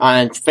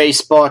on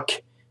Facebook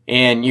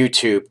and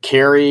YouTube.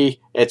 Kerry,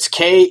 it's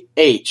Khary,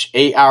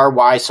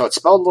 so it's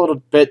spelled a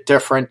little bit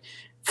different.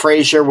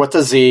 Frazier with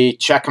a Z.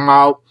 Check him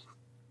out.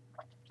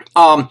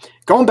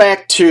 Going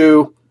back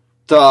to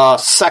the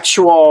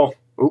sexual...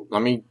 Ooh,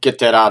 let me get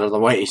that out of the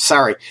way.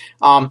 Sorry.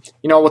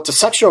 With the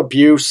sexual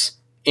abuse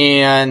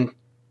and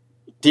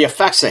the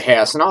effects it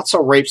has, and also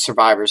rape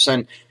survivors.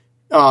 And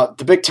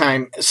the big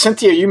time,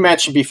 Cynthia, you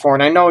mentioned before,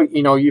 and I know,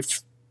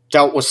 you've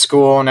dealt with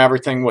school and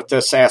everything with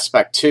this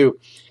aspect too.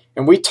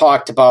 And we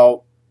talked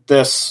about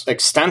this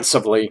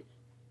extensively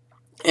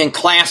in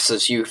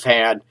classes you've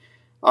had,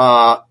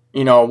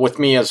 with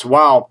me as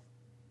well,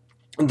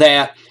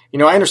 that,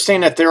 I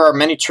understand that there are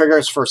many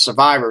triggers for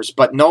survivors,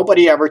 but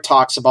nobody ever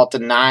talks about the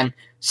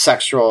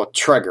non-sexual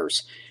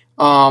triggers.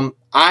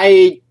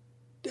 I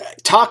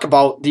talk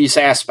about these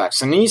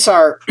aspects, and these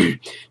are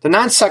the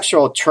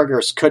non-sexual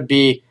triggers could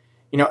be,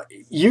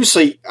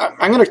 usually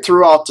I'm going to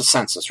throw out the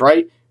senses,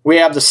 right? We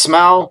have the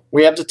smell,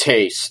 we have the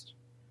taste,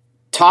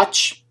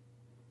 touch,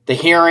 the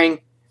hearing,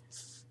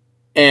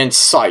 and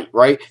sight,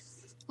 right?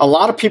 A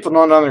lot of people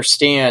don't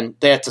understand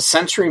that the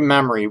sensory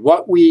memory,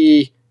 what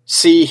we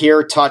see,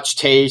 hear, touch,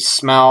 taste,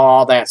 smell,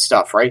 all that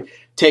stuff, right,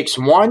 takes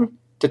 1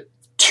 to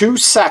 2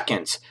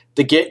 seconds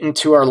to get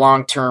into our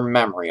long-term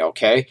memory,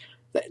 okay?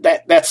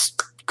 That's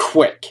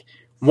quick.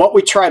 What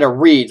we try to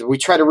read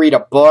a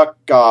book,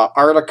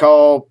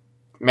 article,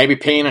 maybe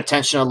paying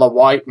attention to the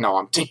wife. No,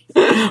 I'm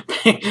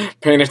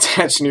paying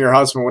attention to your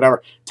husband,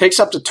 whatever. Takes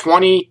up to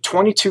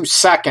 22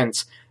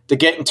 seconds to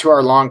get into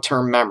our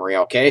long-term memory,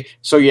 okay?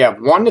 So you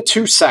have 1 to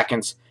 2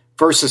 seconds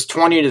versus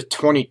 20 to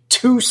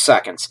 22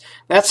 seconds.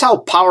 That's how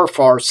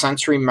powerful our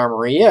sensory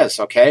memory is,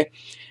 okay?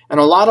 And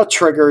a lot of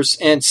triggers,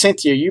 and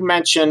Cynthia, you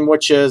mentioned,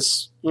 which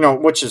is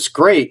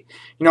great,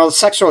 the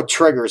sexual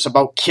triggers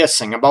about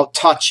kissing, about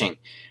touching,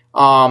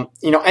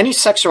 any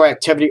sexual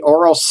activity,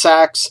 oral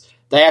sex,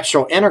 the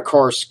actual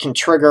intercourse can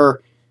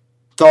trigger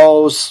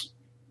those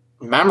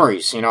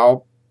memories,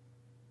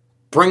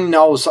 bring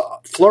those,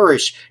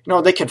 flourish.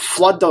 They can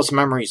flood those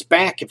memories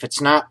back if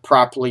it's not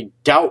properly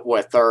dealt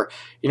with, or,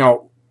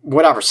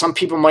 whatever. Some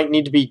people might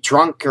need to be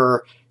drunk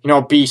or,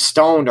 be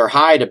stoned or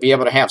high to be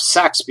able to have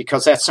sex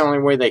because that's the only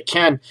way they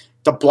can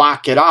to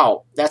block it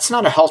out. That's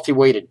not a healthy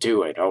way to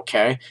do it,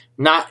 okay?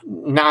 Not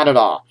at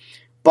all.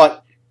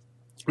 But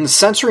the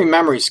sensory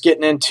memories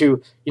getting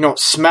into,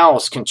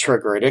 smells can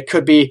trigger it. It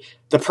could be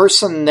the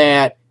person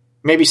that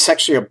maybe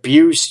sexually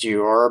abused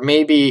you or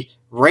maybe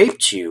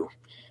raped you,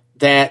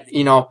 that,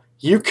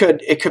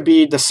 it could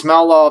be the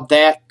smell of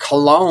that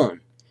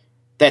cologne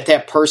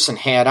that person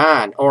had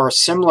on, or a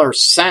similar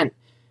scent.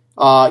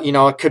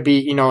 It could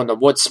be, the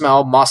wood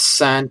smell, musk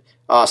scent,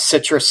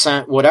 citrus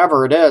scent,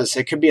 whatever it is.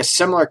 It could be a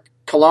similar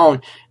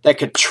cologne that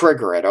could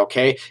trigger it,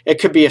 okay? It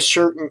could be a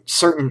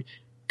certain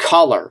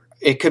color.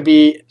 It could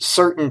be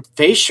certain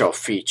facial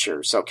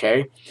features,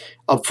 okay?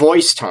 A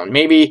voice tone.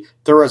 Maybe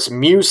there was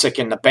music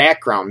in the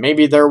background.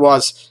 Maybe there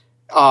was,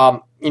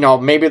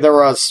 maybe there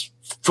was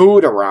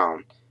food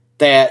around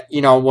that,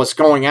 was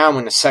going on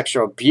when the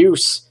sexual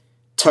abuse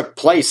took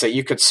place, that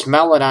you could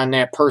smell it on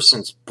that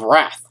person's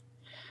breath.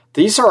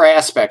 These are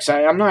aspects.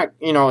 I'm not,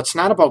 it's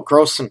not about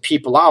grossing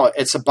people out.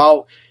 It's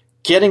about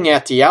getting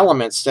at the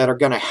elements that are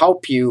going to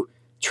help you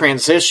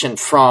transition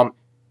from,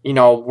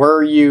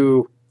 where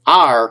you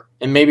are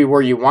and maybe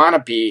where you want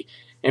to be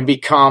and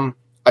become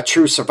a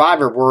true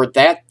survivor where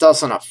that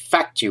doesn't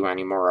affect you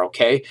anymore,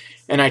 okay?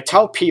 And I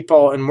tell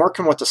people, in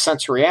working with the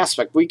sensory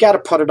aspect, we got to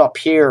put it up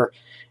here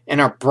in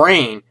our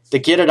brain to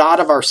get it out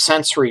of our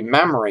sensory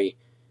memory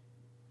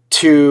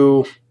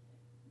to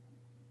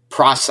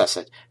process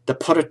it, to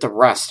put it to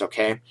rest,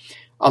 okay?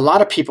 A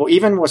lot of people,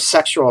 even with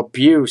sexual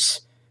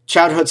abuse,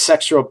 childhood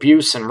sexual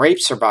abuse and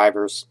rape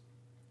survivors,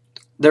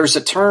 there's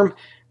a term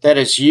that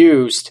is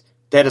used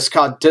that is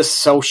called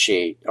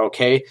dissociate,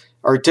 okay?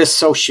 Or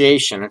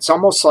dissociation. It's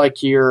almost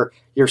like your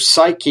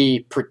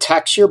psyche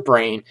protects your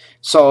brain,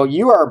 so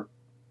you are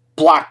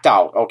blocked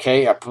out,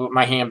 okay? I put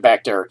my hand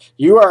back there.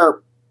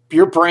 Your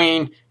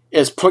brain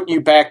is putting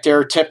you back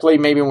there, typically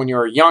maybe when you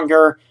were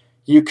younger.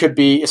 You could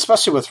be,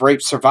 especially with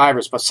rape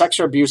survivors, but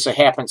sexual abuse, it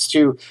happens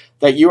too,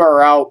 that you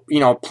are out,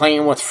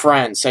 playing with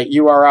friends, that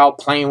you are out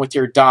playing with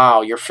your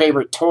doll, your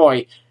favorite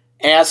toy,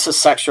 as the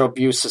sexual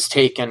abuse is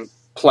taking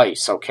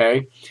place,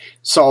 okay?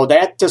 So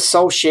that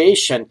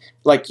dissociation,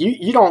 like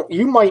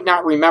you might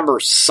not remember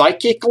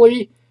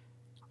psychically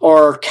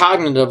or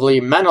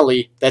cognitively,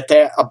 mentally, that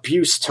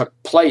abuse took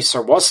place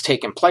or was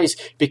taking place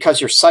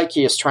because your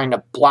psyche is trying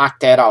to block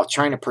that out,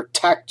 trying to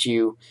protect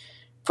you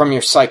from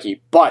your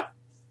psyche. But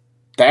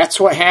that's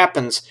what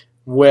happens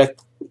with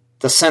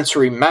the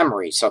sensory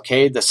memories,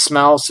 okay? The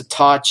smells, the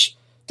touch,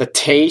 the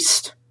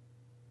taste,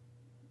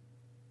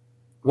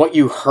 what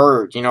you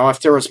heard, if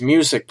there was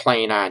music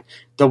playing on,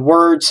 the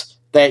words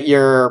that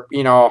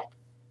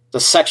the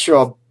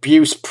sexual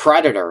abuse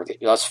predator,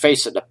 let's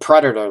face it, the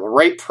predator, the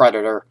rape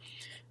predator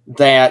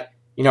that,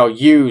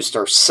 used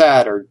or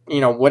said or,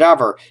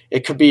 whatever.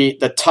 It could be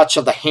the touch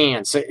of the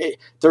hands.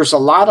 There's a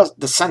lot of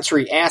the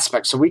sensory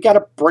aspects. So we got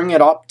to bring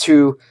it up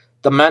to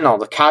the mental,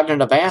 the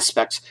cognitive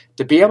aspects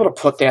to be able to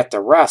put that to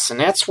rest. And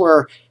that's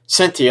where,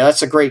 Cynthia,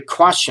 that's a great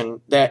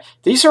question, that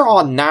these are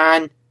all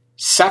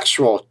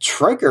non-sexual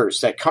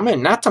triggers that come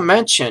in, not to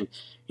mention,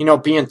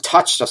 being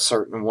touched a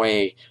certain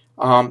way,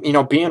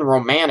 being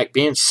romantic,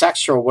 being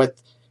sexual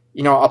with,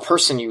 a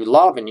person you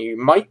love and you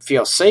might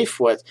feel safe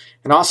with,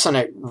 and all of a sudden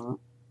it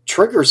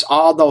triggers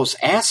all those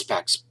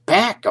aspects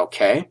back,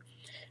 okay?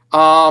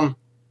 Now,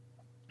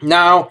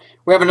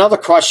 we have another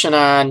question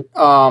on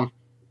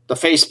the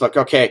Facebook.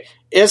 Okay,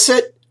 is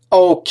it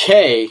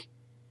okay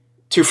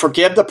to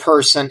forgive the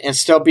person and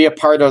still be a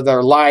part of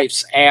their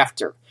lives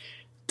after?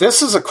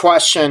 This is a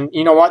question,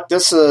 you know what?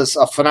 This is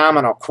a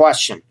phenomenal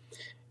question.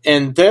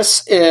 And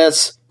this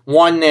is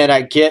one that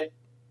I get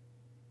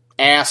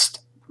asked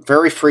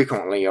very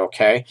frequently,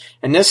 okay?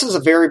 And this is a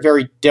very,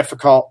 very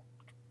difficult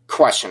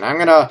question. I'm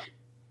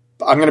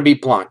gonna be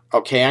blunt,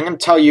 okay? I'm gonna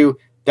tell you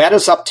that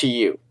is up to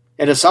you.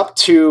 It is up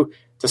to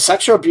the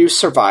sexual abuse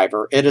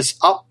survivor. It is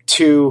up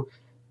to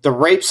the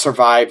rape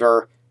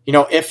survivor,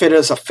 if it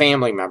is a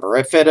family member,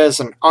 if it is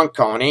an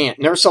uncle, an aunt.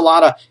 And there's a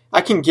lot of, I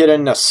can get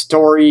into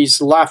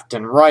stories left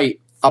and right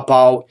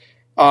about,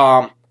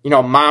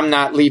 mom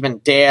not leaving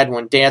dad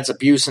when dad's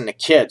abusing the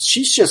kids.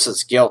 She's just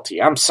as guilty.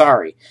 I'm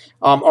sorry.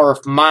 Or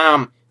if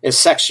mom is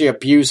sexually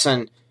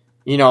abusing,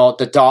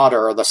 the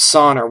daughter or the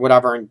son or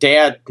whatever, and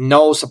dad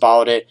knows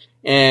about it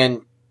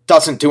and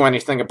doesn't do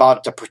anything about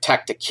it to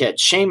protect the kid.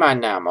 Shame on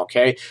them,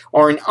 okay?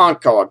 Or an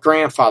uncle, a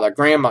grandfather,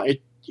 grandma,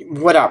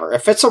 whatever.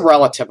 If it's a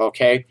relative,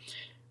 okay?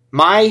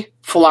 My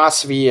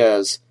philosophy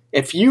is,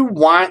 if you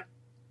want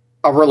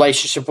a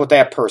relationship with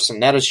that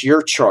person, that is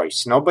your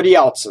choice, nobody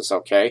else's,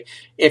 okay?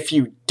 If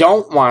you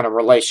don't want a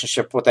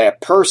relationship with that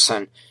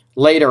person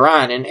later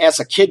on, and as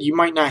a kid, you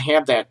might not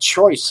have that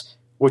choice,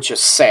 which is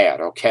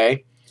sad,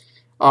 okay?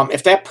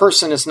 If that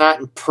person is not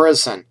in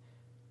prison,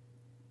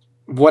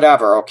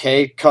 whatever,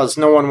 okay, because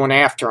no one went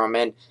after him,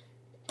 and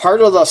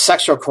part of the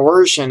sexual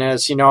coercion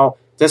is,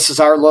 this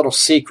is our little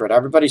secret.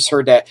 Everybody's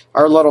heard that,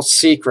 our little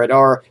secret.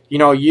 Or,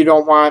 you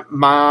don't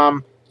want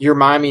your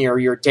mommy or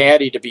your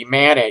daddy to be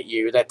mad at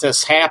you that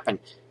this happened.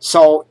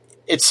 So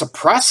it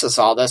suppresses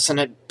all this and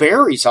it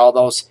buries all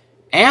those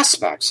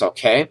aspects,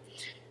 okay?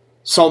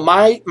 So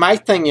my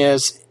thing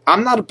is,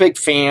 I'm not a big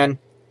fan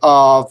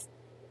of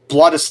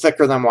blood is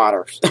thicker than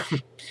water.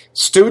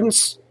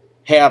 Students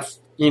have,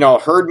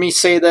 heard me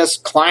say this.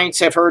 Clients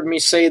have heard me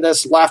say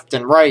this left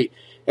and right,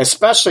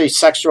 especially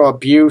sexual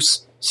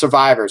abuse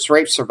survivors,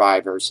 rape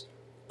survivors,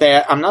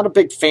 that I'm not a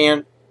big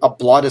fan of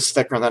blood is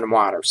thicker than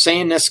water. Say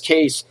in this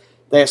case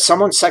that if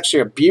someone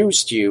sexually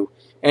abused you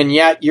and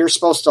yet you're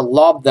supposed to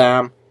love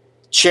them,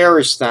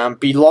 cherish them,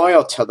 be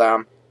loyal to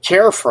them,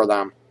 care for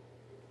them,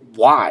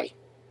 why?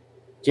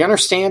 Do you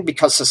understand?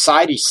 Because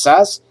society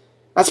says?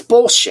 That's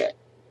bullshit.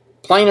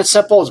 Plain and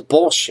simple is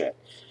bullshit.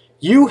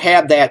 You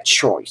have that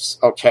choice,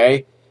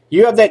 okay?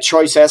 You have that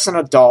choice as an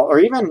adult or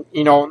even,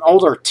 an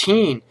older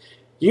teen.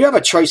 You have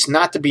a choice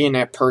not to be in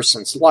that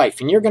person's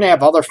life. And you're going to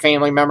have other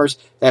family members.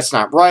 That's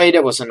not right.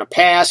 It was in the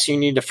past. You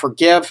need to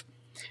forgive.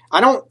 I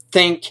don't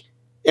think,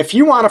 if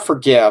you want to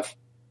forgive,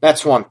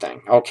 that's one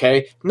thing,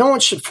 okay? No one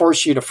should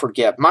force you to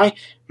forgive.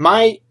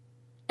 My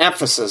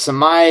emphasis and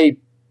my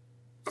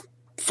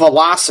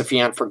philosophy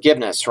on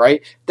forgiveness,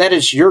 right? That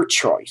is your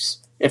choice.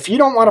 If you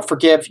don't want to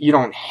forgive, you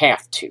don't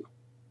have to,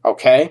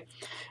 okay?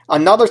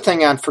 Another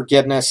thing on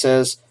forgiveness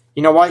is,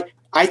 you know what?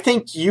 I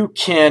think you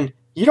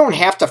don't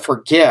have to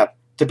forgive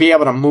to be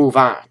able to move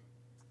on.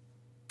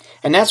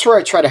 And that's where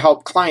I try to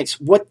help clients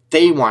what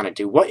they want to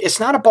do. It's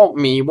not about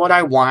me, what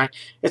I want.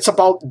 It's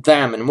about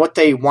them and what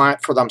they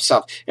want for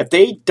themselves. If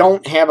they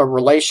don't have a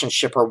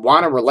relationship or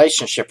want a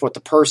relationship with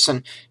the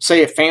person,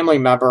 say a family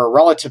member or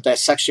relative that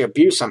sexually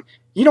abused them,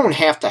 you don't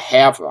have to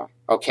have one,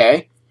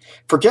 okay?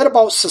 Forget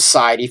about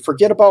society.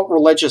 Forget about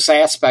religious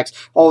aspects.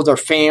 Oh, their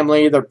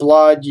family, their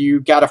blood, you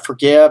got to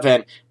forgive.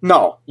 And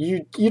no,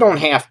 you don't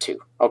have to,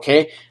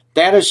 okay?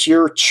 That is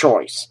your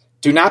choice.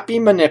 Do not be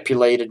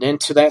manipulated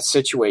into that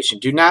situation.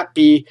 Do not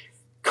be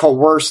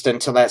coerced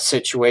into that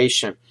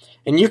situation.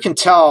 And you can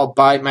tell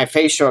by my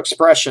facial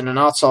expression and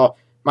also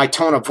my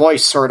tone of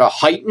voice sort of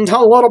heightened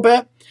a little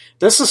bit.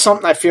 This is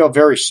something I feel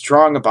very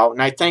strong about.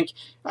 And I think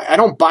I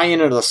don't buy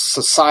into the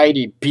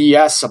society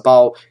BS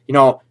about,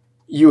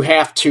 you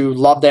have to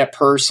love that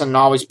person,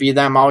 always be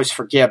them, always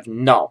forgive.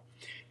 No.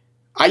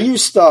 I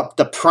use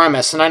the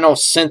premise, and I know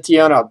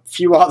Cynthia and a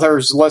few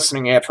others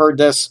listening have heard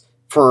this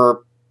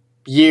for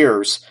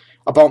years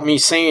about me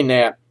saying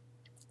that,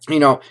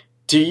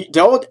 the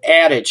old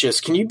adage is,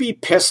 can you be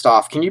pissed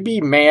off? Can you be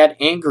mad,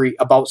 angry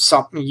about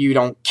something you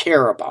don't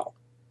care about?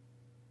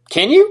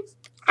 Can you?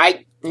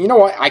 You know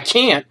what? I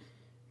can't.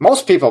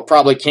 Most people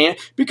probably can't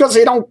because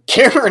they don't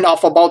care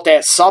enough about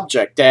that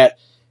subject, that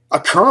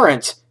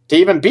occurrence, to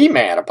even be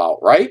mad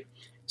about, right?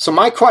 So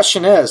my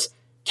question is,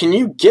 can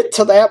you get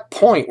to that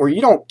point where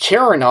you don't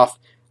care enough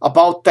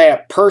about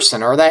that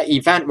person or that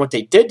event, what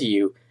they did to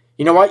you?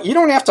 You know what? You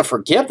don't have to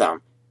forgive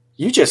them.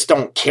 You just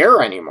don't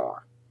care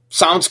anymore.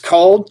 Sounds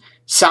cold,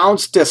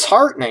 sounds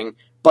disheartening,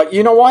 but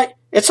you know what?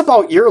 It's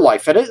about your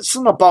life. It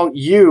isn't about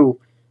you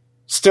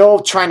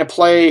still trying to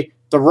play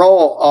the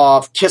role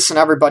of kissing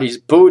everybody's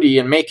booty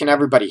and making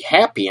everybody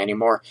happy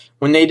anymore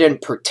when they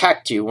didn't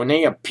protect you, when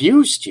they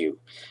abused you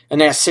in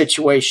that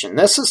situation.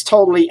 This is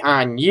totally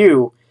on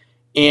you.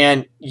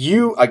 And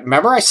you,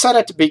 remember I said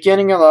at the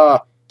beginning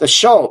of the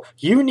show,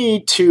 you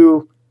need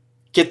to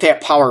get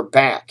that power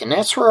back. And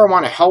that's where I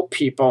want to help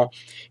people.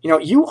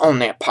 You own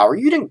that power.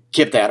 You didn't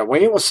give that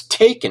away. It was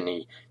taken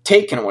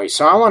away.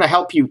 So I want to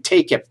help you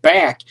take it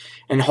back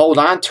and hold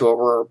on to it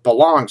where it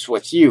belongs,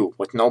 with you,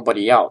 with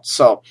nobody else.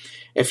 So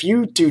if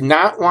you do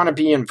not want to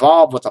be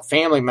involved with a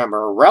family member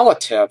or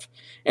relative,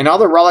 and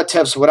other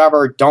relatives,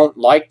 whatever, don't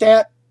like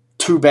that,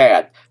 too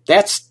bad.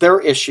 That's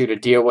their issue to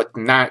deal with,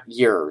 not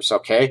yours,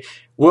 okay?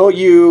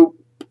 The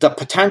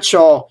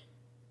potential,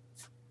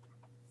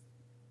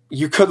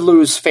 you could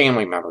lose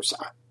family members.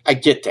 I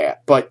get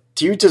that. But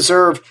do you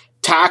deserve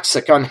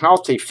toxic,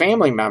 unhealthy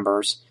family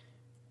members?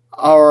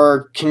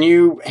 Or can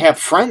you have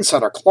friends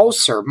that are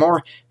closer,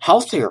 more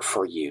healthier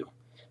for you?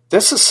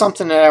 This is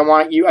something that I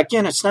want you,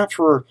 again, it's not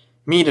for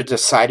me to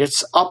decide.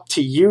 It's up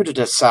to you to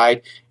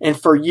decide and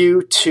for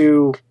you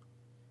to,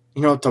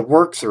 to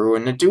work through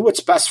and to do what's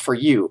best for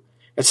you.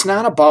 It's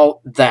not about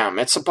them.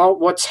 It's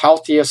about what's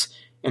healthiest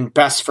and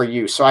best for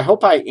you. So I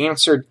hope I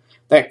answered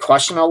that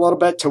question a little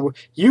bit, to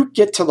you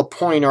get to the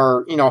point,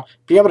 or,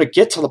 be able to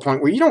get to the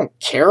point where you don't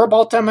care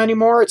about them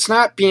anymore. It's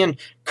not being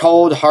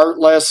cold,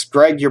 heartless.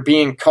 Greg, you're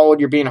being cold,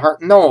 you're being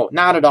hurt. No,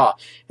 not at all.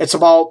 It's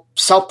about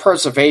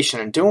self-preservation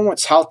and doing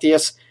what's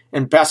healthiest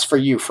and best for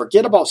you.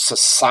 Forget about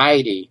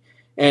society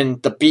and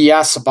the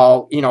BS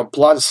about,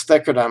 blood is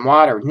thicker than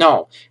water.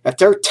 No, if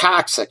they're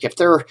toxic, if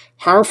they're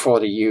harmful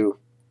to you,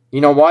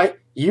 you know what?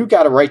 You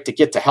got a right to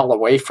get the hell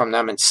away from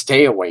them and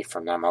stay away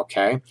from them,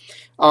 okay?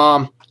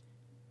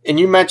 And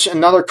you mentioned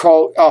another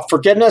quote,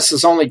 forgiveness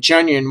is only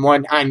genuine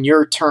when on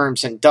your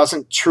terms and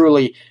doesn't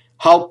truly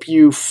help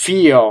you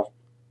feel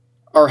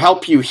or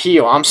help you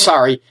heal. I'm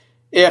sorry,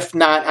 if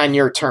not on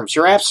your terms.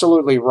 You're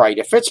absolutely right.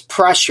 If it's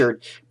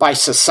pressured by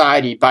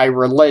society, by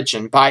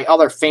religion, by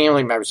other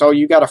family members,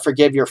 you got to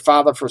forgive your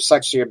father for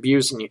sexually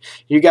abusing you.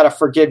 You got to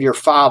forgive your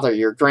father,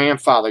 your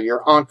grandfather,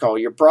 your uncle,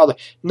 your brother.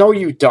 No,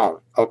 you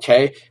don't,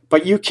 okay?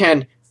 But you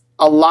can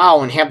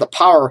allow and have the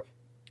power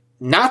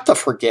not to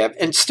forgive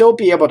and still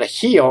be able to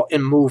heal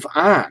and move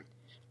on.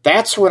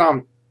 That's what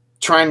I'm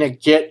trying to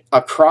get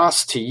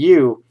across to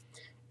you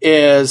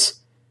is,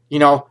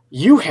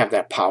 you have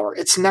that power.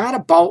 It's not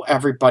about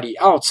everybody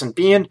else. And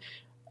being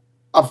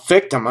a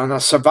victim and a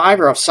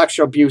survivor of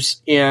sexual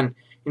abuse in,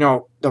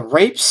 the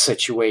rape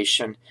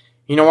situation,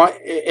 you know what?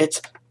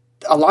 It's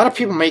a lot of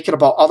people make it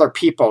about other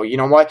people. You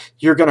know what?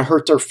 You're going to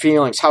hurt their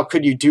feelings. How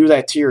could you do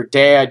that to your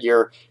dad,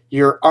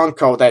 your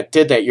uncle that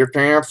did that, your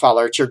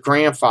grandfather, it's your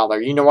grandfather.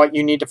 You know what?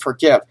 You need to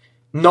forgive.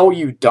 No,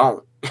 you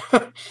don't.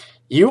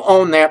 You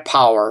own that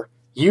power.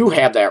 You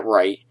have that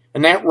right.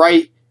 And that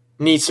right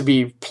needs to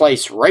be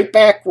placed right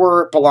back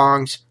where it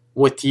belongs,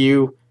 with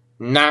you,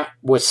 not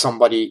with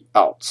somebody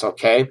else,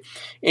 okay?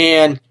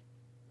 And,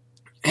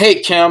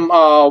 hey, Kim,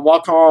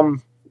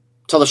 welcome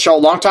to the show.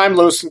 Long-time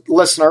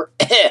listener.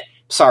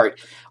 Sorry.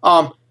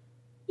 And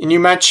you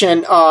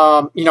mentioned,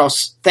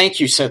 thank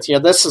you,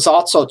 Cynthia. This is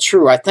also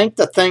true. I think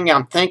the thing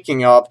I'm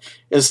thinking of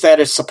is that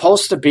it's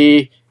supposed to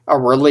be a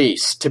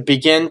release, to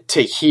begin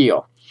to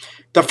heal.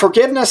 The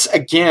forgiveness,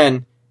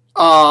 again,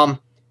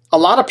 a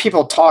lot of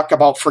people talk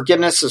about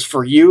forgiveness is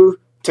for you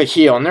to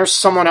heal. And there's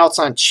someone else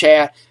on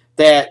chat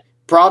that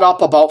brought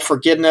up about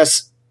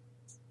forgiveness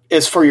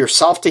is for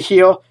yourself to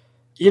heal.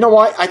 You know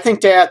what? I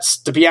think that's,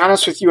 to be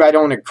honest with you, I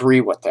don't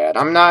agree with that.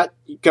 I'm not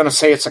going to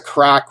say it's a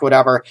crack,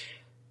 whatever.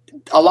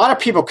 A lot of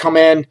people come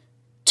in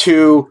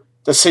to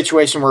the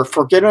situation where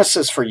forgiveness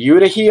is for you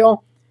to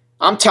heal.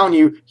 I'm telling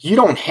you, you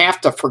don't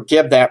have to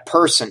forgive that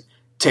person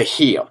to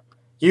heal.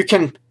 You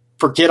can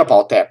forget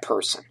about that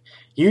person.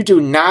 You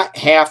do not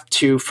have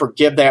to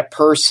forgive that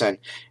person.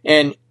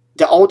 And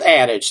the old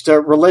adage, the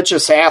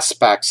religious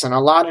aspects, and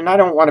I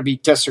don't want to be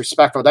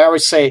disrespectful. They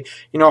always say,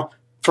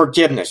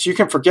 forgiveness. You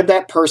can forgive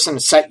that person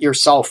and set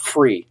yourself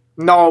free.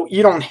 No,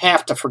 you don't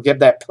have to forgive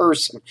that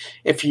person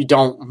if you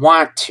don't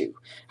want to.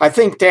 I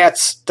think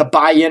that's the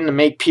buy-in to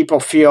make people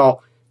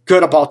feel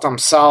good about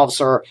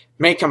themselves or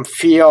make them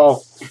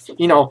feel,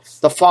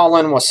 the fall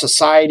in with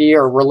society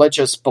or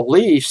religious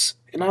beliefs.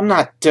 And I'm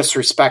not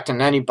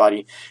disrespecting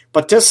anybody,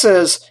 but this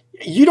is,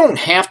 you don't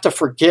have to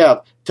forgive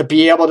to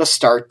be able to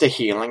start the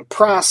healing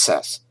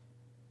process.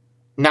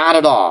 Not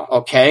at all,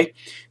 okay?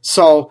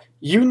 So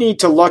you need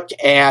to look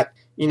at,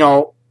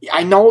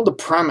 I know the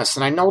premise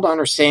and I know the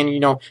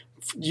understanding,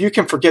 you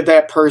can forgive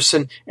that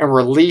person and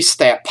release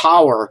that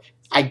power.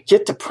 I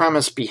get the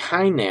premise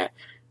behind that.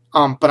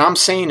 But I'm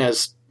saying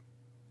is,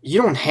 you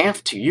don't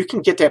have to. You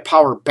can get that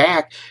power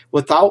back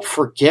without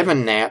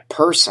forgiving that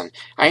person.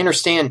 I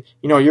understand,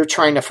 you're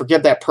trying to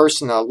forgive that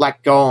person to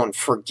let go and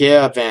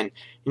forgive and,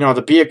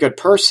 to be a good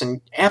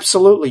person.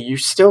 Absolutely, you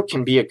still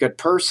can be a good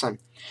person.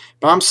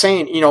 But I'm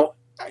saying,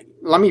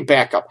 let me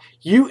back up.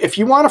 If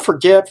you want to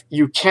forgive,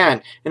 you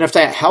can. And if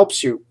that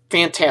helps you,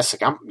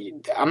 fantastic.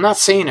 I'm not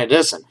saying it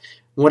isn't.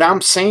 What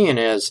I'm saying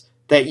is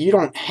that you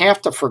don't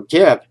have to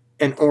forgive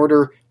in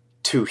order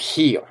to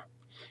heal.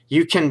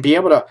 You can be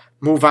able to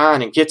move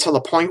on and get to the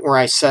point where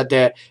I said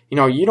that,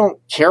 you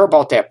don't care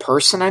about that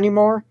person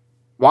anymore.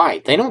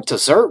 Why?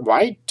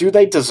 Why do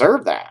they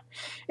deserve that?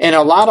 And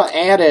a lot of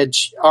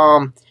adage,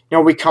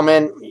 we come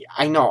in,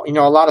 I know,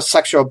 a lot of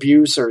sexual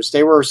abusers,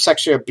 they were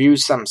sexually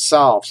abused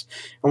themselves.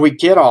 And we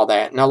get all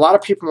that. And a lot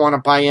of people want to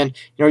buy in,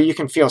 you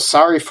can feel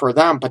sorry for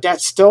them, but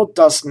that still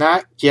does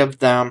not give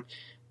them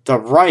the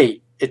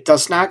right. It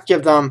does not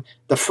give them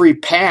the free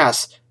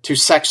pass to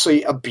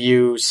sexually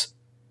abuse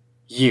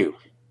you.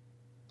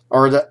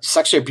 Or to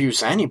sexually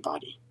abuse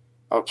anybody,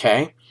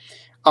 okay?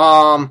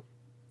 And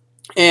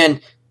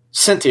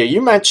Cynthia,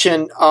 you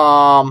mentioned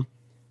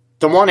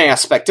the one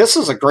aspect. This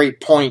is a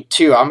great point,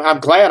 too. I'm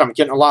glad I'm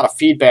getting a lot of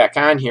feedback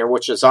on here,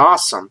 which is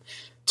awesome,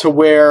 to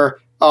where,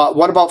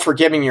 what about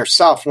forgiving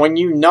yourself? When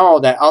you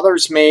know that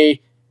others may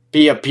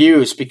be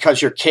abused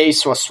because your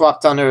case was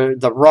swept under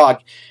the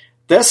rug.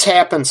 This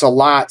happens a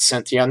lot,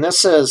 Cynthia, and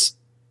this,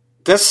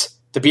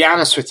 to be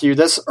honest with you,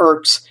 this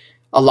irks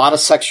a lot of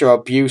sexual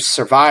abuse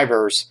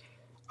survivors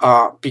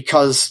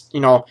because,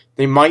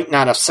 they might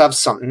not have said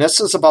something.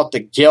 This is about the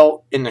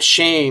guilt and the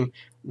shame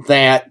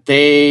that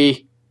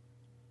they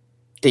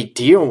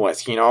deal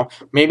with,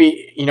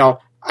 Maybe,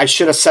 I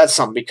should have said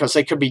something because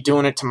they could be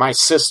doing it to my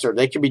sister.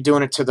 They could be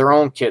doing it to their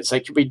own kids.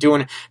 They could be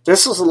doing it.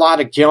 This is a lot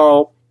of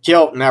guilt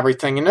and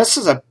everything. And this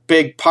is a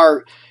big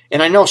part.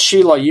 And I know,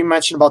 Sheila, you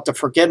mentioned about the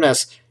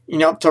forgiveness,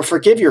 to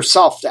forgive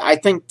yourself. I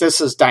think this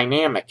is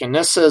dynamic. And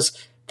this is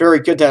very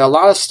good that a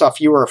lot of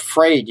stuff you were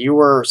afraid, you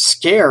were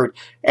scared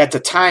at the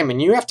time. And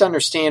you have to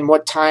understand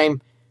what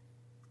time,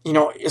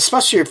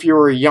 especially if you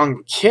were a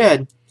young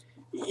kid,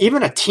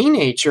 even a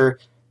teenager,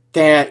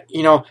 that,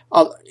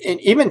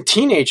 and even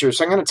teenagers,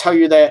 I'm going to tell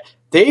you that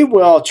they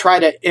will try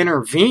to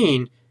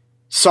intervene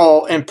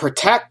and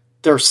protect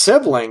their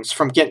siblings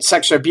from getting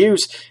sexual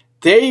abuse.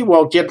 They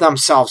will give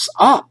themselves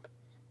up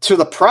to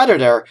the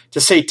predator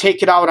to say,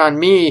 take it out on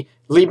me,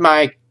 leave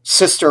my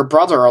sister or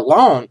brother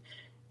alone.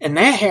 And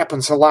that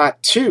happens a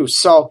lot too.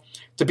 So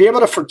to be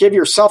able to forgive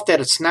yourself that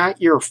it's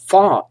not your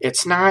fault,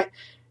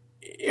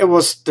 it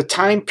was the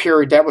time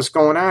period that was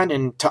going on,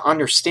 and to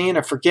understand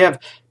and forgive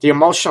the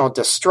emotional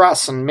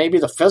distress and maybe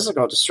the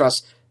physical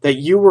distress that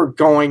you were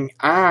going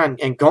on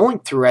and going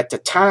through at the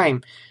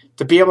time,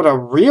 to be able to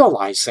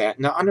realize that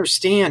and to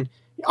understand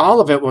all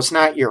of it was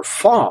not your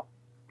fault.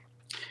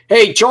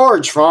 Hey,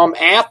 George from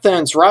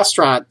Athens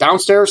Restaurant,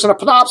 downstairs in the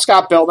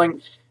Penobscot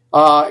building,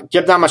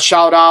 give them a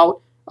shout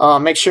out.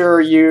 Make sure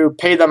you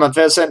pay them a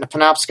visit in the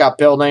Penobscot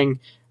building,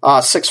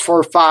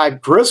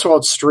 645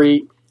 Griswold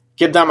Street.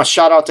 Give them a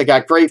shout out. They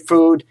got great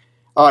food,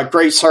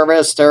 great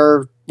service.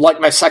 They're like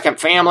my second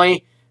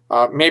family,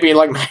 maybe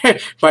like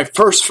my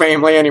first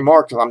family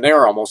anymore because I'm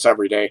there almost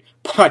every day.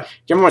 But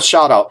give them a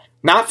shout out.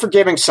 Not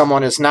forgiving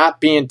someone is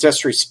not being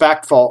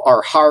disrespectful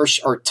or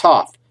harsh or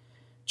tough.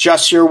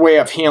 Just your way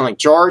of healing.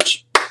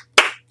 George,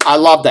 I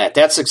love that.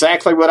 That's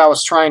exactly what I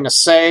was trying to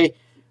say.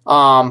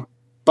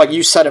 But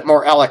you said it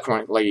more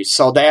eloquently.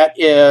 So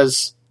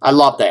I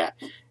love that.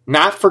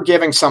 Not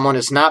forgiving someone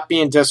is not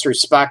being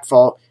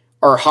disrespectful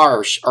or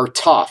harsh or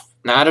tough.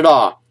 Not at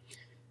all.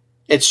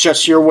 It's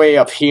just your way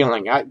of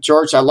healing.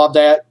 George, I love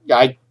that.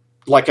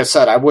 Like I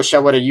said, I wish I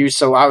would have used,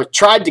 so I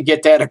tried to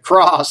get that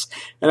across,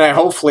 and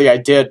hopefully I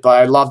did, but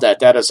I love that.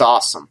 That is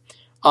awesome.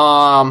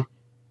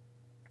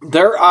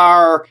 There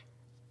are,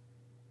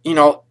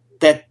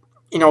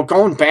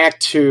 going back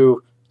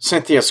to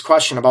Cynthia's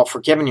question about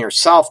forgiving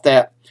yourself,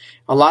 that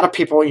a lot of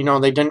people,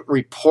 they didn't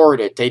report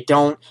it.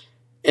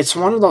 It's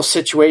one of those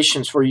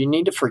situations where you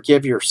need to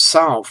forgive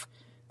yourself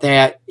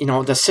that,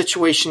 the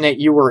situation that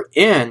you were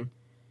in,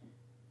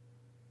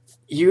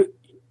 you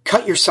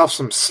cut yourself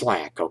some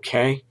slack,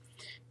 okay?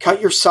 Cut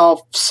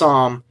yourself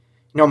some,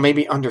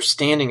 maybe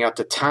understanding at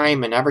the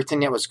time and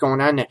everything that was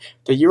going on,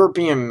 that you were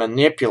being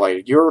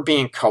manipulated, you were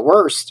being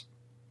coerced,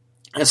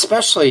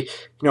 especially,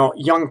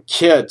 young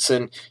kids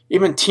and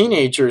even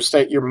teenagers,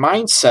 that your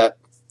mindset,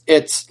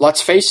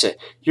 let's face it,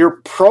 you're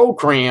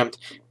programmed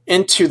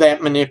into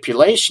that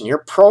manipulation. You're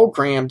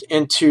programmed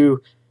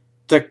into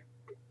the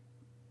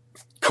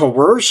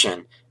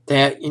coercion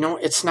that,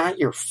 it's not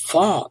your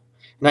fault.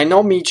 And I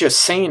know me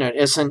just saying it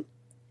isn't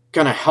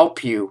going to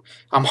help you.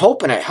 I'm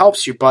hoping it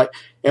helps you, but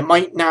it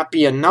might not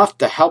be enough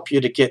to help you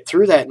to get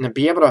through that and to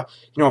be able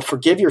to,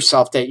 forgive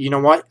yourself that,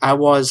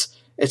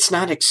 it's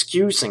not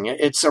excusing it.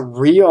 It's a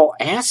real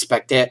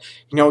aspect that,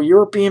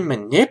 you're being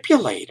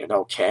manipulated,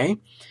 okay?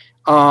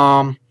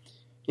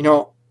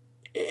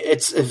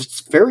 It's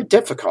very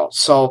difficult.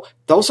 So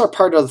those are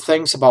part of the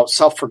things about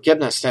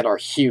self-forgiveness that are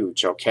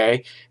huge,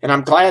 okay? And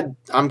I'm glad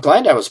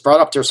that was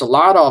brought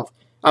up.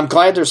 I'm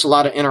glad there's a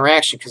lot of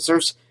interaction, because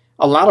there's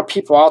a lot of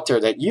people out there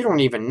that you don't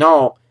even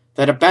know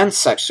that have been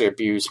sexually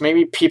abused.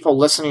 Maybe people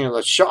listening to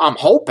the show, I'm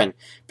hoping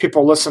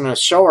people listening to the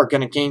show are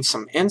going to gain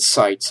some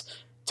insights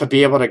to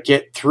be able to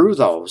get through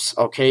those,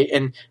 okay,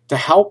 and to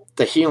help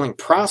the healing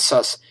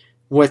process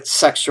with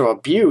sexual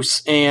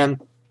abuse.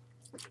 And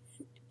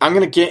I'm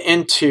going to get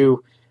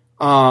into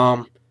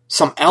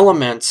some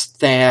elements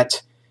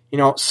that,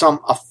 some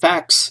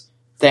effects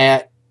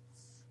that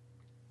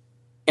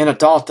an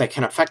adult that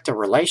can affect a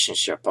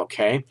relationship,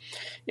 okay?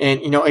 And,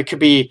 it could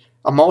be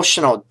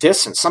emotional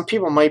distance. Some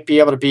people might be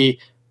able to be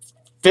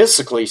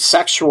physically,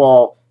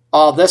 sexual,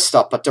 all this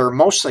stuff, but they're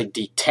emotionally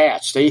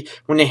detached.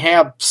 When they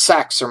have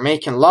sex or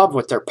making love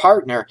with their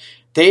partner,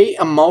 they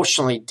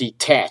emotionally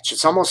detach.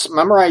 It's almost,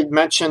 remember I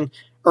mentioned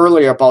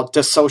earlier about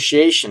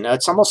dissociation.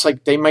 It's almost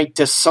like they might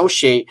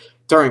dissociate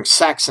during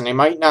sex, and they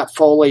might not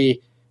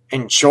fully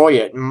enjoy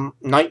it,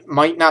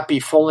 might not be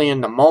fully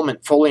in the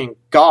moment, fully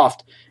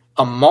engulfed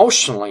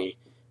emotionally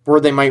where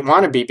they might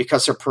want to be,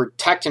 because they're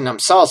protecting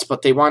themselves,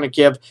 but they want to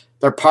give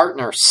their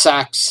partner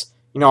sex,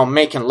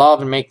 making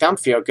love and make them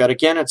feel good.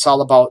 Again, it's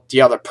all about the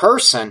other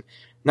person,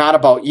 not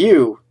about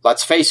you.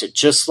 Let's face it,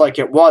 just like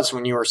it was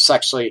when you were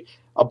sexually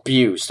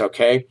abused,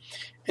 okay?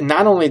 And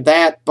not only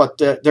that, but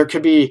there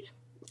could be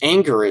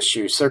anger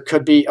issues. There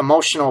could be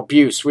emotional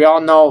abuse. We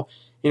all know,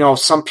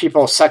 some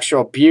people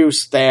sexual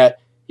abuse that,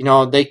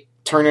 they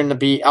turn into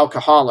be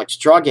alcoholics,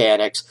 drug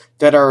addicts,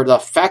 that are the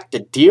effect to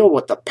deal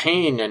with the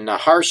pain and the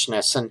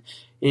harshness and,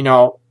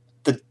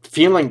 the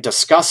feeling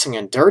disgusting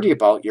and dirty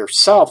about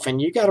yourself. And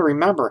you got to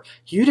remember,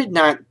 you did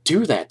not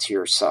do that to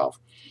yourself.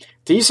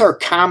 These are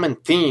common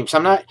themes.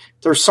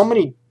 There's so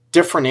many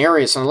different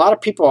areas, and a lot of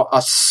people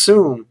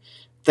assume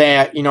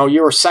that,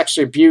 you were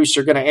sexually abused,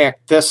 you're going to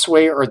act this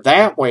way or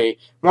that way,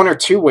 one or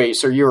two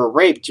ways, or you were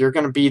raped, you're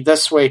going to be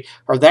this way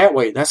or that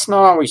way. That's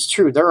not always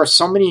true. There are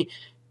so many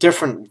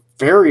different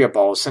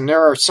variables, and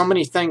there are so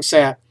many things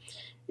that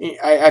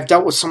I've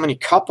dealt with so many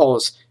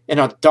couples and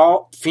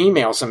adult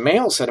females and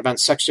males that have been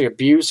sexually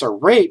abused or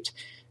raped,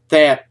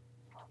 that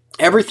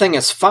everything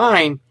is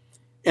fine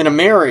in a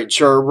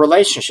marriage or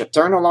relationship.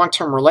 They're in a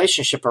long-term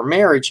relationship or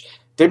marriage.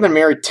 They've been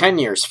married 10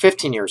 years,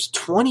 15 years,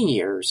 20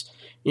 years,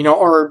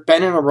 or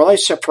been in a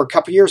relationship for a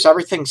couple of years.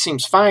 Everything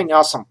seems fine.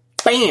 Awesome.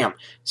 Bam!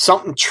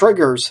 Something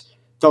triggers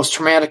those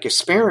traumatic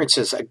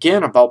experiences,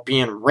 again, about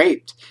being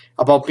raped,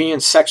 about being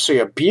sexually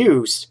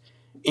abused.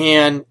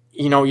 And,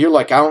 you're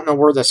like, I don't know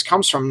where this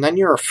comes from. And then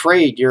you're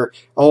afraid.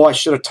 I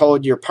should have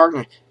told your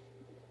partner.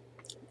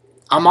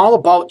 I'm all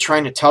about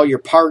trying to tell your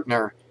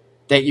partner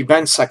that you've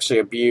been sexually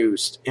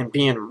abused and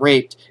being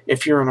raped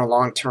if you're in a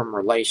long-term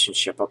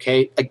relationship,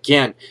 okay?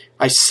 Again,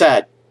 I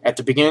said at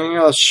the beginning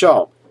of the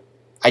show,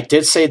 I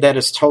did say that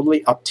it's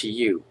totally up to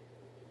you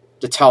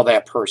to tell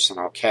that person,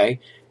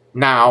 okay?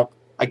 Now,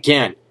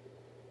 again,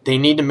 they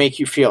need to make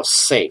you feel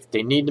safe.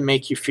 They need to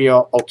make you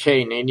feel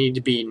okay, and they need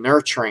to be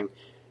nurturing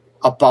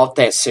about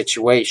that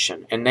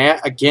situation. And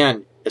that,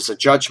 again, is a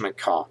judgment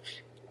call.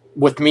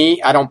 With me,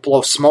 I don't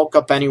blow smoke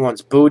up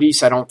anyone's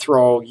booties. I don't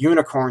throw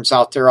unicorns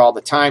out there all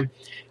the time.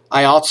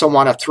 I also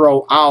want to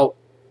throw out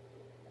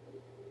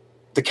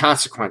the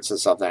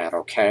consequences of that,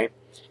 okay?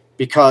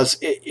 Because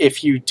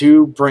if you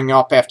do bring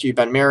up after you've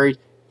been married,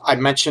 I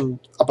mentioned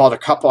about a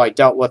couple I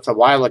dealt with a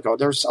while ago.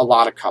 There's a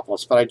lot of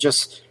couples, but I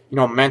just,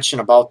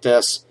 mentioned about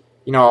this,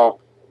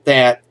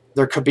 that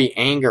there could be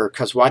anger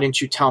because why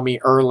didn't you tell me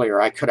earlier?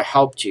 I could have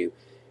helped you.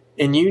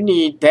 And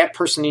that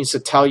person needs to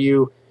tell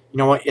you,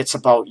 it's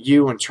about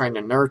you and trying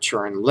to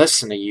nurture and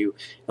listen to you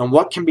and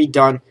what can be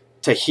done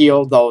to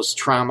heal those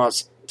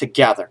traumas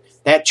together.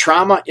 That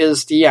trauma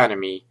is the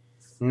enemy,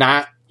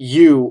 not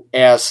you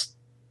as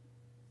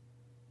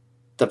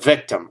the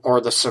victim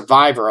or the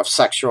survivor of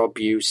sexual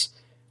abuse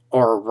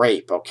or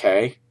rape,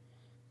 okay?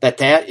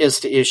 That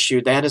is the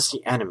issue. That is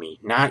the enemy,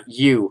 not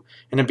you.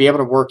 And to be able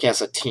to work as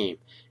a team.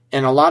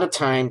 And a lot of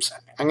times,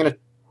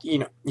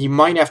 you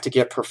might have to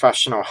get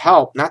professional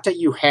help. Not that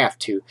you have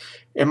to.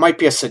 It might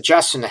be a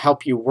suggestion to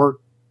help you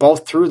work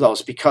both through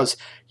those, because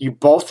you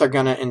both are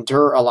going to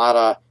endure a lot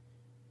of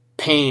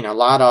pain, a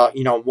lot of,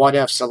 what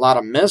ifs, a lot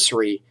of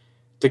misery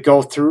to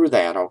go through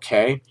that,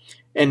 okay?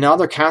 And the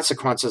other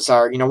consequences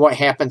are, what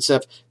happens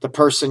if the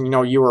person,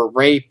 you were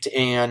raped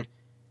and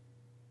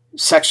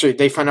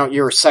they find out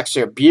you were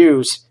sexually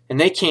abused and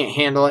they can't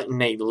handle it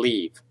and they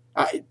leave.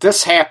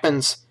 This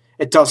happens.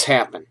 It does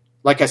happen.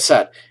 Like I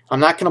said, I'm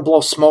not going to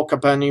blow smoke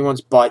up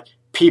anyone's butt.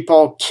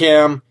 People,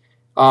 Kim,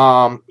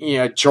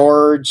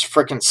 George,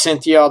 freaking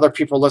Cynthia, other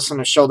people listening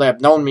to the show that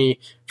have known me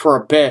for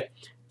a bit,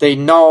 they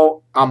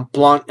know I'm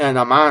blunt and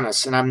I'm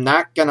honest, and I'm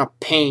not going to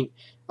paint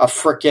a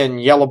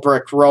frickin' yellow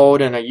brick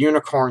road and a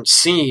unicorn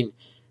scene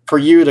for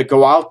you to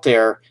go out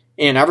there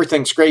and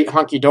everything's great,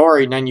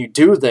 hunky-dory, and then you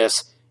do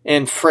this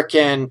and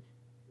frickin'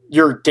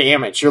 you're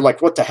damaged. You're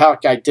like, what the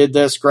heck? I did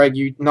this, Greg.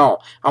 No.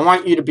 I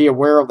want you to be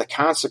aware of the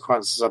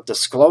consequences of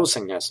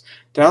disclosing this.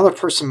 The other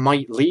person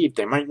might leave.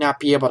 They might not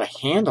be able to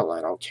handle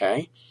it,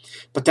 okay?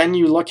 But then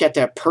you look at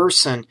that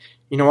person,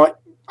 you know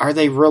what? Are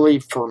they really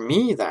for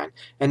me then?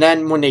 And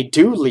then when they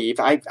do leave,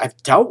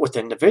 I've dealt with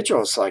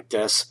individuals like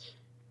this,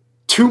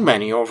 too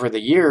many over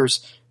the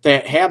years,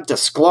 that have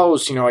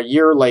disclosed, a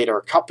year later,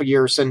 a couple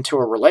years into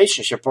a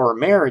relationship or a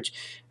marriage,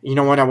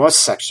 when I was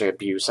sexually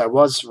abused, I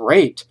was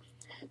raped,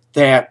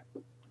 and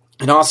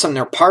all of a sudden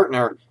their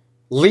partner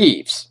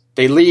leaves.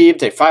 They leave,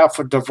 they file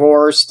for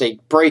divorce, they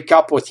break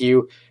up with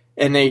you,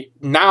 and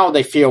now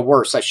they feel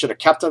worse. I should have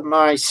kept it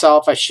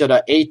myself. I should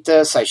have ate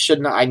this.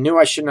 I knew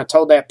I shouldn't have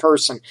told that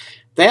person.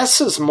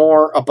 This is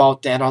more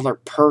about that other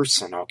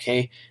person,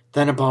 okay,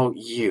 than about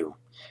you.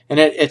 And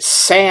it's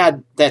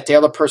sad that the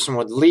other person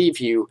would leave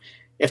you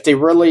if they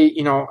really,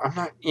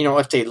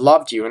 if they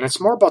loved you. And it's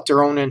more about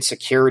their own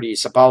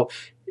insecurities, about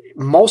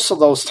most of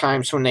those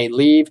times when they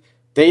leave,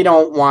 they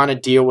don't want to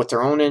deal with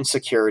their own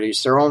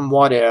insecurities, their own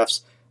what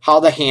ifs, how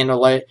they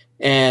handle it,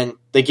 and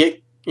they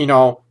get,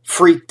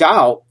 freaked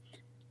out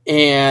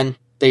and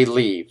they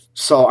leave.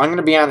 So I'm going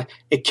to be honest,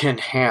 it can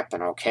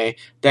happen, okay?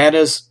 That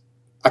is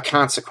a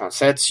consequence.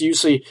 That's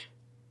usually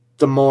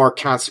the more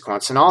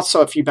consequence. And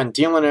also, if you've been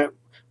dealing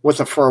with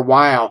it for a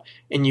while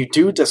and you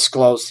do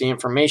disclose the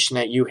information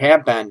that you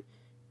have been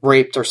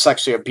raped or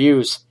sexually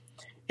abused,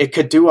 it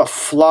could do a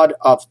flood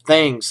of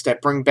things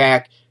that bring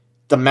back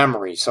the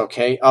memories,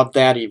 okay, of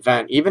that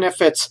event. Even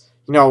if it's,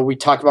 we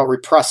talk about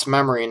repressed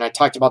memory, and I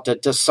talked about the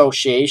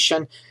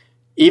dissociation.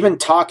 Even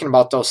talking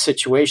about those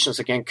situations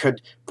again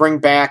could bring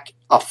back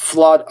a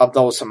flood of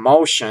those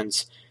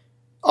emotions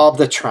of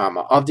the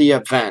trauma, of the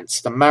events,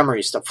 the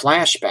memories, the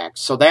flashbacks.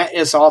 So that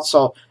is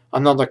also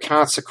another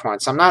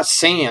consequence. I'm not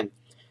saying,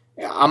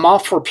 I'm all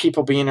for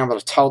people being able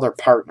to tell their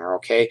partner,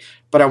 okay,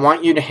 but I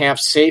want you to have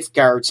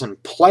safeguards in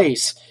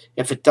place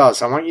if it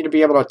does. I want you to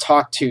be able to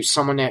talk to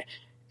someone that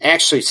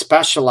actually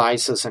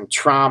specializes in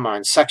trauma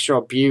and sexual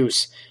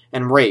abuse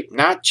and rape,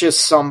 not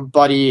just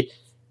somebody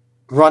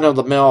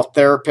run-of-the-mill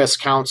therapist,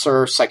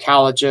 counselor,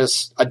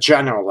 psychologist, a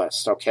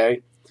generalist,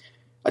 okay?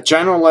 A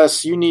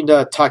generalist, you need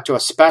to talk to a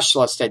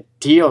specialist that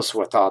deals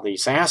with all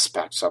these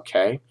aspects,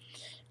 okay?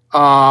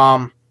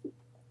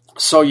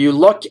 So you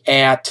look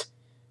at,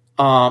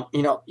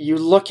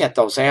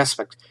 those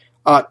aspects.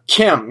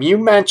 Kim, you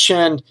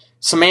mentioned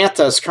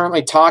Samantha is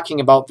currently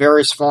talking about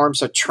various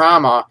forms of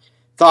trauma.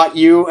 Thought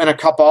you and a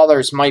couple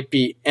others might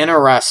be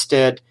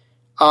interested.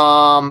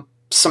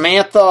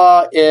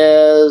 Samantha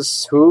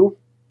is who?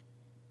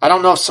 I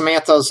don't know if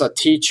Samantha's a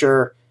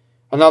teacher,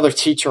 another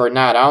teacher or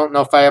not. I don't know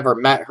if I ever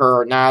met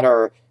her or not,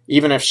 or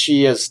even if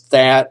she is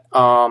that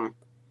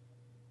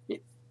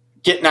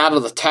getting out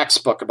of the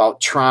textbook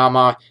about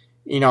trauma.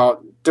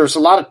 There's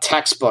a lot of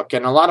textbook,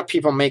 and a lot of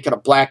people make it a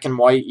black and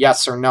white,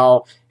 yes or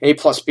no, A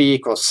plus B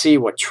equals C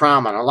with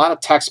trauma, and a lot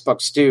of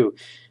textbooks do.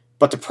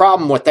 But the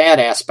problem with that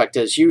aspect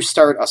is you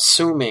start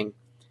assuming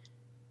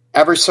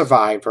every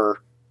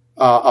survivor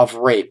of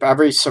rape,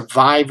 every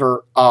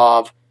survivor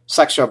of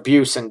sexual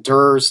abuse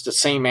endures the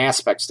same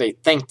aspects. They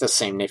think the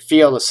same. They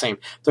feel the same.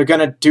 They're going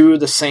to do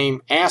the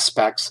same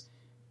aspects.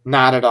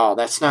 Not at all.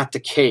 That's not the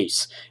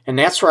case. And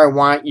that's where I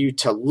want you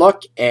to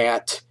look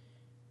at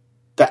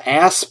the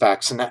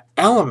aspects and the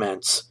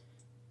elements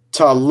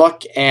to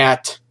look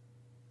at.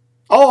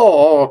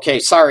 Oh, okay.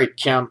 Sorry,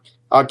 Kim.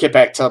 I'll get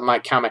back to my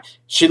comment.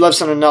 She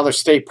lives in another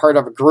state, part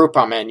of a group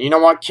I'm in. You know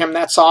what, Kim?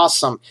 That's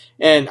awesome.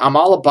 And I'm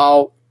all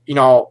about,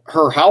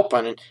 her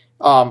helping.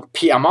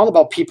 I'm all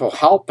about people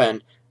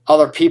helping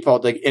other people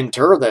to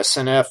endure this.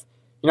 And if,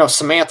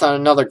 Samantha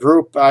in another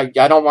group, I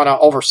don't want to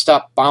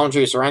overstep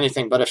boundaries or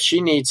anything, but if she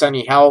needs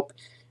any help,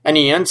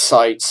 any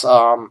insights,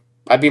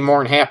 I'd be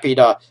more than happy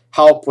to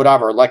help,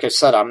 whatever. Like I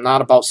said, I'm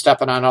not about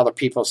stepping on other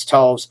people's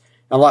toes.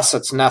 Unless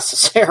it's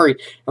necessary,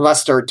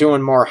 unless they're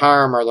doing more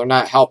harm or they're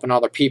not helping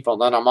other people,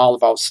 then I'm all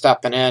about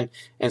stepping in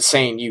and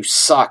saying you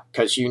suck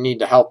because you need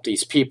to help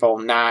these people,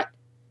 not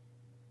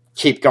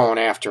keep going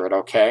after it,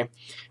 okay?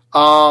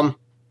 And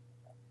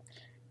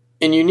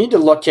you need to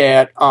look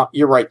at,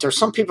 you're right, there's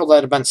some people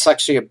that have been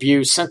sexually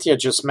abused. Cynthia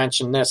just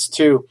mentioned this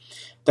too,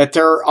 that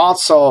there are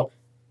also,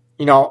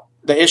 the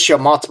issue of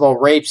multiple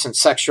rapes and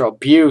sexual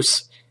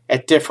abuse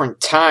at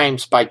different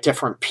times by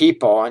different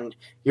people. And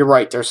you're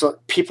right. There's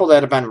people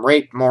that have been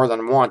raped more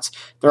than once.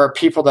 There are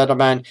people that have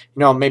been,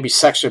 maybe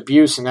sexually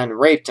abused and then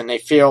raped, and they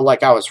feel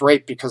like I was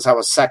raped because I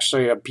was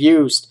sexually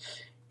abused.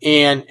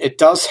 And it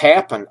does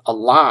happen a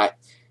lot.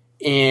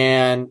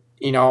 And,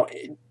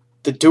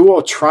 the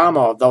dual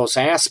trauma of those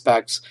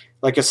aspects,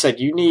 like I said,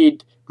 you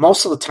need,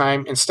 most of the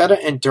time, instead of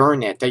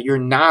enduring it, that you're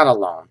not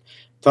alone.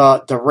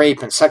 The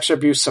rape and sexual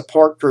abuse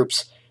support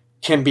groups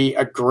can be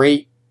a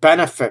great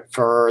benefit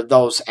for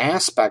those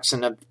aspects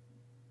and to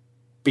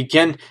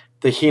begin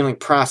the healing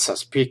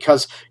process,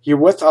 because you're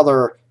with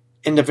other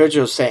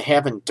individuals that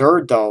have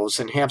endured those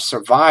and have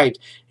survived,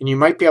 and you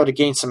might be able to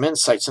gain some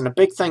insights. And the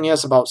big thing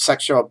is about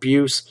sexual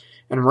abuse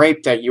and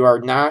rape that you are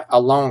not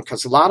alone,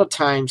 because a lot of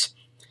times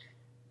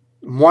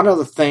one of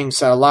the things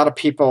that a lot of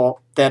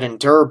people that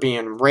endure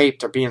being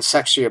raped or being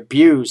sexually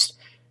abused,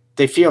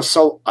 they feel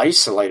so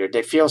isolated,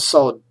 they feel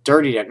so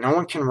dirty that no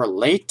one can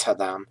relate to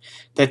them,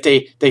 that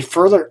they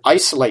further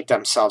isolate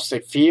themselves. They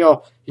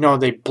feel,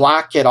 they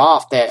block it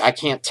off, that I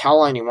can't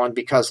tell anyone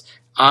because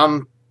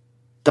I'm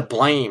the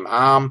blame,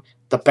 I'm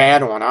the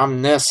bad one,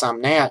 I'm this,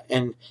 I'm that.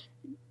 And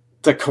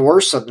the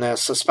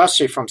coerciveness,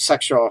 especially from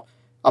sexual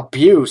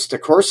abuse, the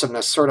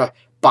coerciveness sort of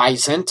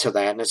buys into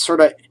that, and it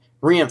sort of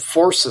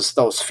reinforces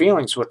those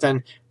feelings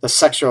within the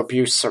sexual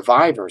abuse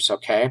survivors,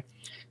 okay?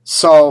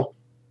 So,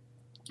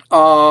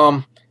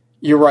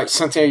 you're right,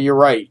 Cynthia, you're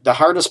right. The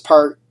hardest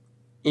part,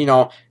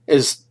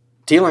 is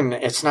dealing,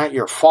 it's not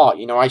your fault.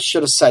 I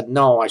should have said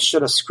no, I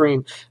should have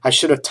screamed, I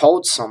should have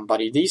told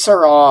somebody. These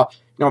are all,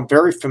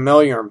 very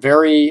familiar and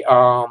very,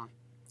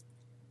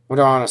 what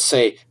do I want to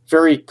say,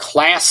 very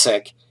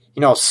classic,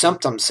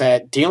 symptoms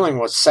that dealing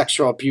with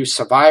sexual abuse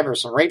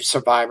survivors and rape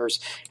survivors.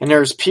 And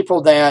there's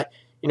people that,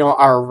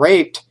 are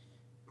raped,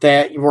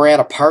 that were at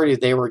a party,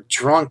 they were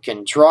drunk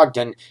and drugged,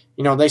 and,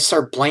 they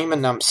start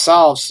blaming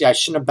themselves. I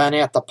shouldn't have been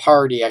at the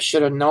party. I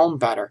should have known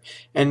better.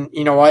 And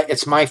you know what?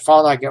 It's my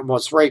fault I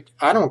was raped.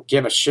 I don't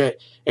give a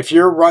shit. If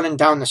you're running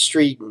down the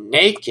street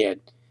naked,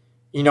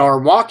 or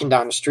walking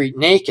down the street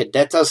naked,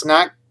 that does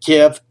not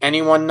give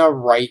anyone the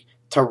right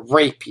to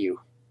rape you.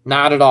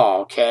 Not at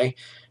all, okay?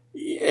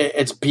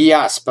 It's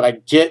BS, but I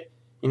get,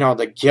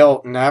 the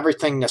guilt and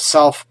everything, the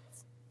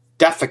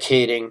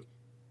self-defecating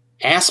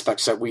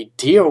aspects that we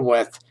deal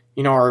with,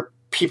 or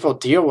people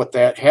deal with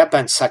that have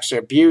been sexually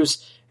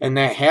abused and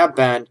that have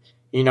been,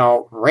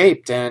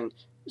 raped. In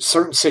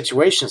certain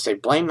situations, they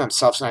blame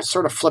themselves, and I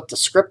sort of flip the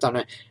script on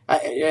it.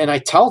 And I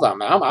tell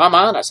them, I'm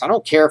honest. I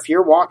don't care if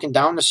you're walking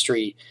down the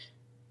street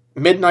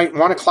midnight,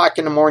 1 o'clock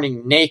in the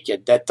morning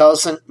naked. That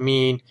doesn't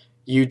mean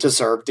you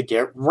deserve to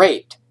get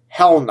raped.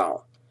 Hell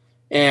no.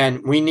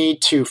 And we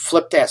need to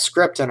flip that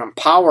script and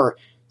empower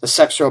the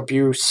sexual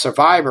abuse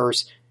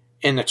survivors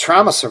and the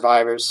trauma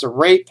survivors, the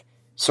rape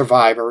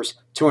survivors,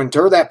 to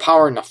endure that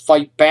power and to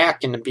fight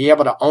back and to be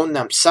able to own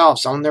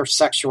themselves, own their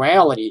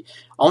sexuality,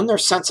 own their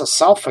sense of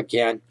self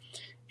again,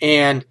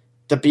 and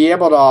to be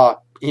able to,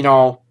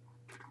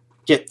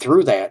 get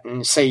through that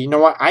and say, you know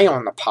what, I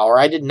own the power.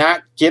 I did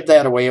not give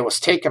that away. It was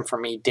taken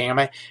from me, damn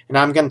it, and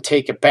I'm going to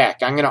take it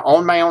back. I'm going to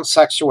own my own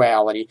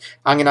sexuality.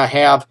 I'm going to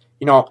have,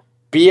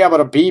 be able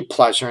to be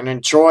pleasure and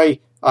enjoy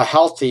a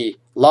healthy,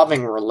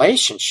 loving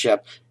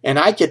relationship, and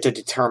I get to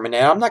determine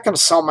that. I'm not going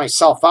to sell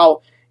myself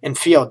out and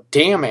feel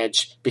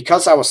damaged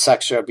because I was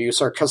sexually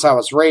abused or because I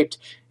was raped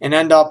and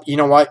end up,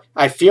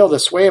 I feel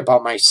this way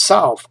about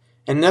myself.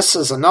 And this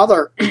is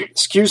another,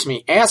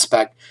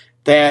 aspect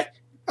that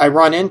I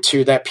run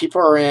into, that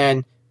people are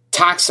in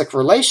toxic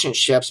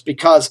relationships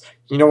because,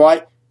 no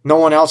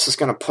one else is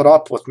going to put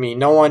up with me.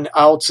 No one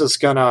else is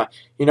going to,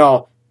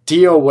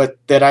 deal with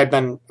that I've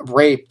been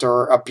raped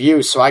or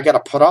abused, so I got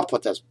to put up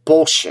with this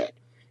bullshit.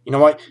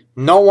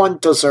 No one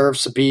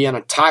deserves to be in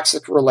a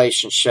toxic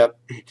relationship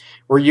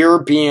where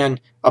you're being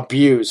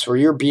abused, where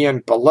you're being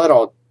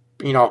belittled,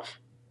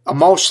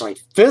 emotionally,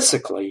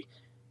 physically.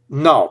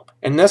 No.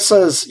 And this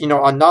is,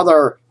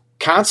 another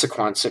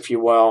consequence, if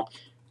you will,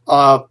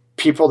 of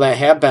people that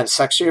have been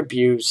sexually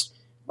abused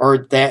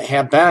or that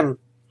have been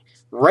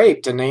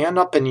raped, and they end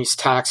up in these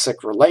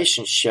toxic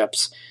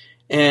relationships.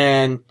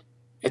 And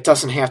it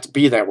doesn't have to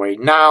be that way.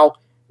 Now,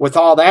 with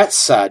all that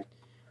said,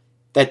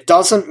 that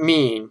doesn't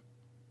mean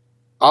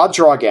all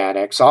drug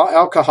addicts, all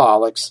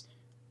alcoholics,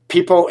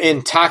 people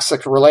in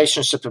toxic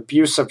relationship,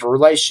 abusive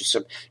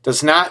relationship,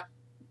 does not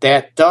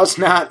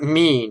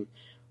mean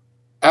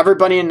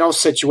everybody in those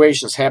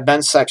situations have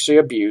been sexually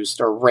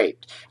abused or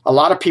raped. A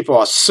lot of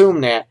people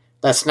assume that.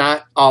 That's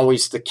not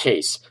always the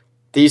case.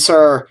 These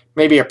are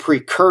maybe a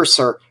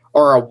precursor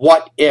or a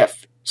what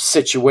if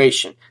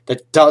situation.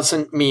 That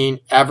doesn't mean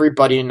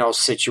everybody in those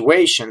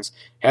situations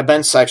have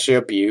been sexually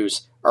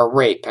abused or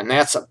raped. And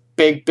that's a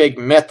big, big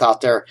myth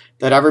out there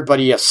that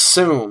everybody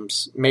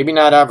assumes, maybe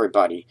not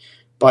everybody,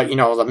 but,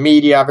 the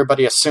media,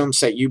 everybody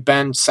assumes that you've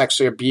been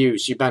sexually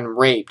abused, you've been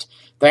raped.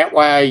 That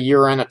way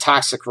you're in a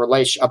toxic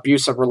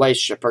abusive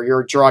relationship, or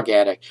you're a drug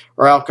addict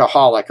or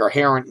alcoholic or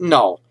heroin.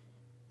 No,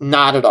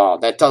 not at all.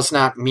 That does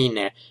not mean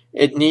that.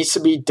 It needs to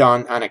be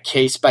done on a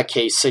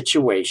case-by-case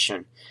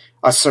situation,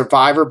 a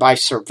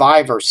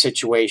survivor-by-survivor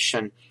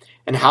situation,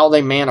 and how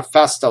they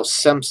manifest those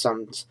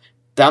symptoms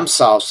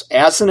themselves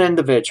as an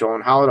individual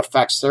and how it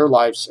affects their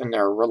lives and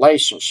their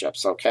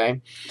relationships,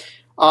 okay?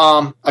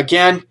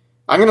 Again,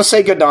 I'm going to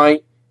say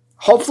goodnight.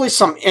 Hopefully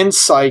some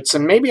insights,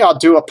 and maybe I'll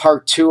do a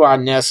part 2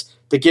 on this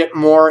to get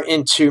more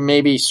into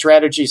maybe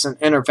strategies and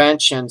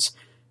interventions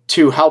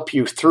to help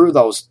you through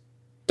those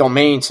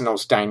domains and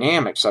those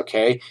dynamics,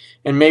 okay?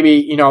 And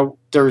maybe,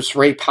 there's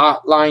rape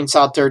hotlines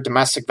out there,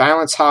 domestic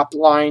violence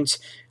hotlines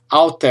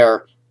out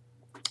there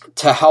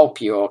to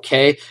help you,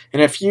 okay?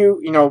 And if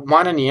you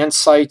want any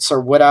insights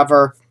or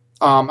whatever,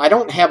 I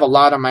don't have a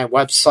lot on my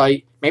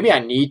website. Maybe I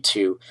need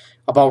to,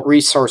 about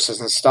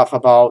resources and stuff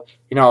about,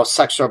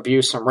 sexual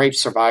abuse and rape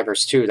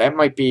survivors too. That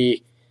might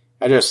be,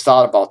 I just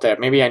thought about that.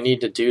 Maybe I need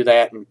to do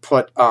that and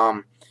put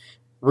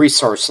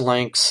resource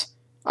links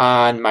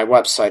on my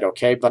website,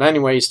 okay? But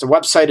anyways, the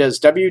website is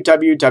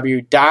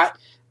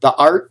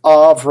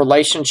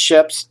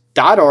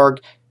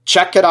www.theartofrelationships.org.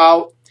 Check it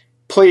out.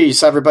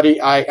 Please, everybody,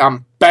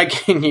 I'm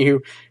begging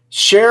you,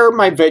 share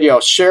my video,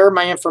 share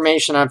my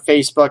information on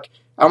Facebook.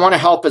 I want to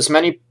help as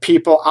many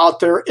people out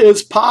there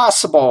as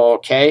possible,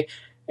 okay?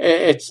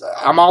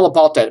 I'm all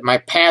about that. My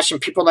passion,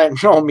 people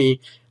that know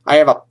me, I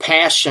have a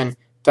passion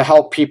to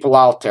help people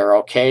out there,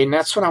 okay? And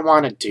that's what I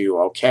want to do,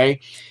 okay?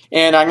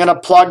 And I'm going to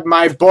plug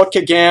my book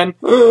again.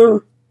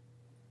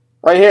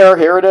 Right here.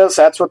 Here it is.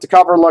 That's what the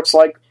cover looks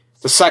like.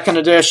 The second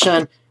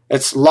edition.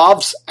 It's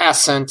Love's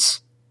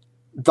Essence,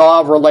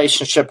 The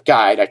Relationship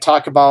Guide. I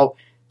talk about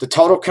the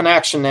total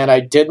connection that I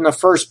did in the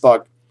first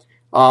book,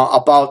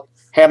 about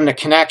having a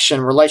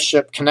connection,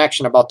 relationship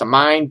connection, about the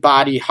mind,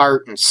 body,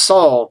 heart, and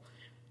soul,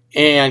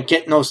 and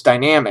getting those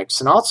dynamics.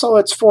 And also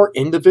it's for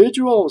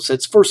individuals.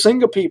 It's for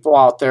single people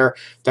out there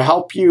to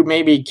help you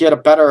maybe get a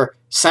better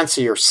sense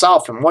of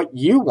yourself and what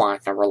you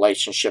want in a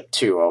relationship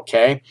too,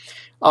 okay?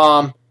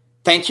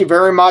 Thank you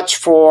very much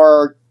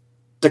for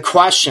the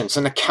questions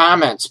and the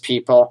comments,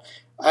 people.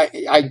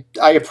 I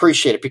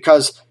appreciate it,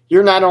 because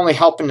you're not only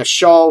helping the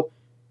show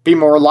be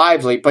more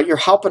lively, but you're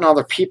helping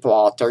other people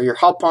out there. You're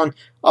helping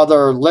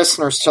other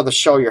listeners to the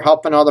show. You're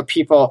helping other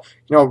people,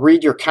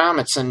 read your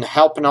comments and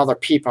helping other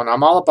people. And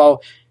I'm all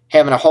about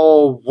having a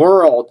whole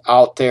world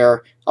out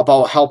there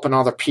about helping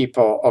other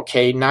people,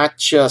 okay? Not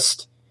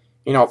just,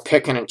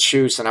 picking and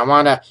choosing. I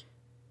want to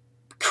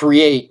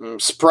create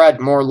and spread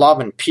more love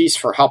and peace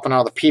for helping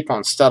other people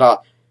instead of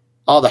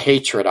all the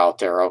hatred out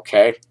there,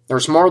 okay?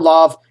 There's more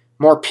love,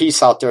 more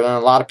peace out there than a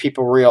lot of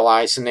people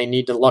realize, and they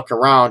need to look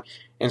around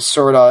and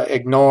sort of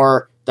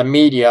ignore the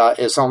media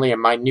is only a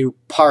minute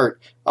part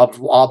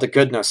of all the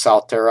goodness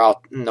out there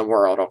out in the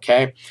world,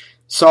 okay?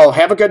 So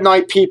have a good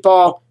night,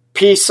 people.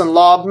 Peace and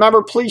love.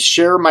 Remember, please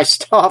share my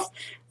stuff.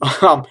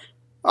 I'll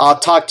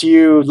talk to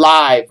you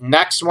live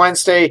next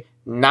Wednesday,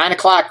 9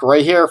 o'clock,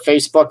 right here,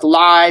 Facebook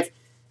Live.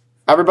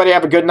 Everybody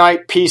have a good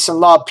night. Peace and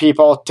love,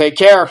 people. Take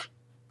care.